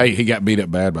arrived. hey, he got beat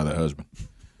up bad by the husband.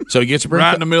 So he gets up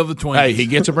Right in the middle of the twins. Hey, he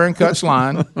gets up there and cuts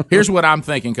line. Here's what I'm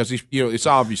thinking, because it's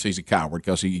obvious he's a coward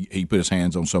because he put his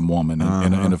hands on some woman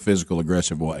in a physical,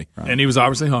 aggressive way. And he was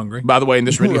obviously hungry. By the way, and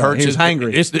this really hurts. He was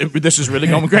hangry. This is really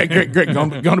going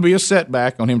to be a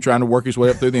setback on him trying to work his way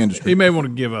up through the industry. He may want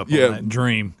to give up on that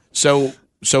dream. So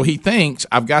he thinks,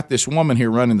 I've got this woman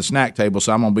here running the snack table,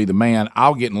 so I'm going to be the man.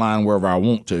 I'll get in line wherever I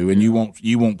want to, and you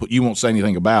won't say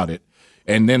anything about it.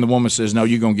 And then the woman says, "No,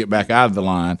 you're going to get back out of the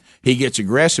line." He gets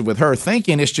aggressive with her,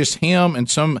 thinking it's just him and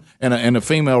a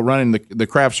female running the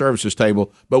craft services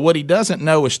table. But what he doesn't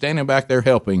know is standing back there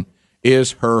helping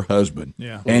is her husband.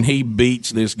 Yeah. And he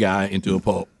beats this guy into a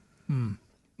pulp.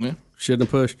 Yeah. Shouldn't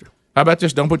have pushed her. How about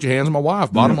this? Don't put your hands on my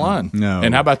wife. Bottom line. No.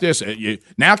 And how about this?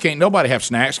 Now can't nobody have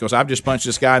snacks because I've just punched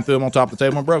this guy and threw him on top of the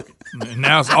table and broke it. And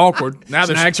now it's awkward. Now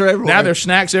snacks are everywhere. Now there's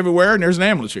snacks everywhere, and there's an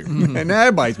ambulance here. And now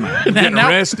everybody's mad. Getting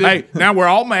arrested. Hey, now we're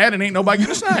all mad, and ain't nobody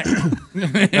getting a snack.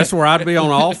 That's where I'd be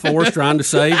on all fours trying to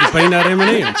save the peanut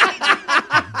M&Ms.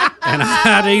 And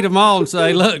I'd eat them all and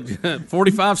say, "Look,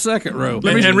 45-second rule."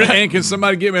 And can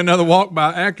somebody get me another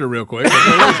walk-by actor real quick?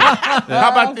 How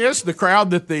about this? The crowd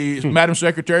that the Madam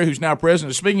Secretary, who's now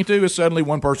president, is speaking to is suddenly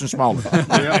one person smaller.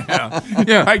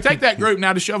 Yeah. Hey, take that group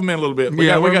now to shove them in a little bit. We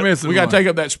got to take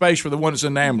up that space for the one that's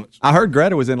in the ambulance. I heard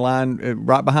Greta was in line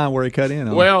right behind where he cut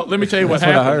in. Well, let me tell you what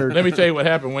That's happened. what I heard. Let me tell you what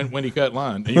happened when he cut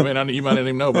line. You might not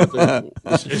even know about that.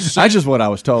 That's just what I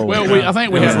was told. Well, I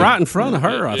think it was right in front of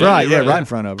her. Right in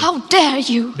front of her. How dare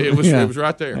you? It was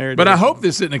right there. But I hope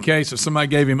this isn't the case if somebody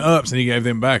gave him ups and he gave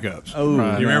them backups. Oh,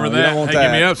 you remember that? Hey,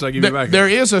 give me ups, I give you backups. There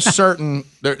is a certain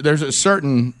there's a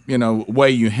certain way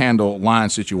you handle line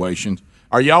situations.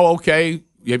 Are y'all okay?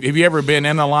 Have you ever been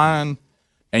in a line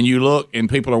and you look and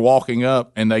people are walking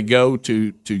up and they go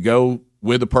to go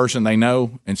with the person they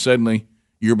know and suddenly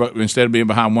instead of being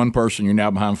behind one person you're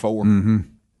now behind four? Mm-hmm.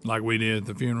 Like we did at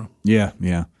the funeral. Yeah.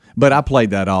 But I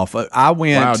played that off. I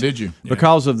went. Wow, did you?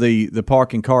 Because of the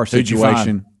parking car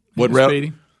situation. What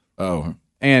Speedy? Oh.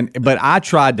 But I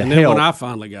tried to And help. then when I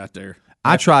finally got there,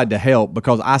 I tried to help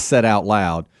because I said out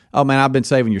loud, "Oh man, I've been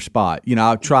saving your spot."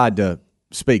 I tried to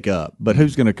speak up, but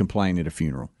who's going to complain at a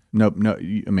funeral? No.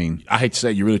 I mean, I hate to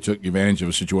say you really took advantage of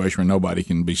a situation where nobody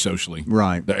can be socially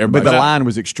right. But the line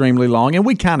was extremely long, and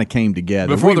we kind of came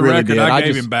together. Before the really record, did. I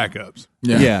gave him backups.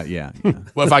 Yeah.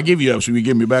 Well, if I give you ups, will you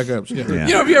give me backups?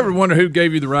 Yeah. Have you ever wondered who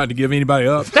gave you the right to give anybody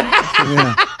ups?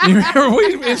 You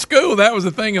remember in school that was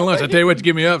the thing in lunch. I tell you what, you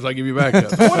give me ups, I give you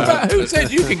backups. What about who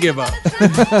said you can give up?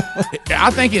 I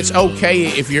think it's okay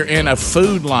if you're in a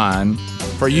food line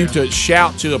for you to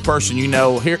shout to a person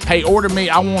here. Hey, order me.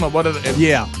 I want a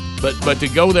Yeah. But to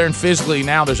go there and physically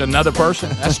now there's another person,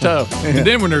 that's tough. And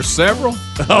then when there's several,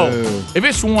 if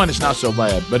it's one, it's not so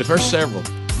bad. But if there's several,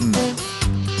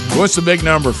 what's the big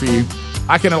number for you?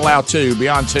 I can allow two,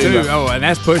 beyond two. And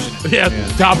that's pushing it. Yeah,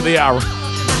 top of the hour.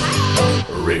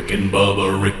 Rick and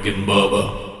Bubba, Rick and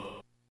Bubba.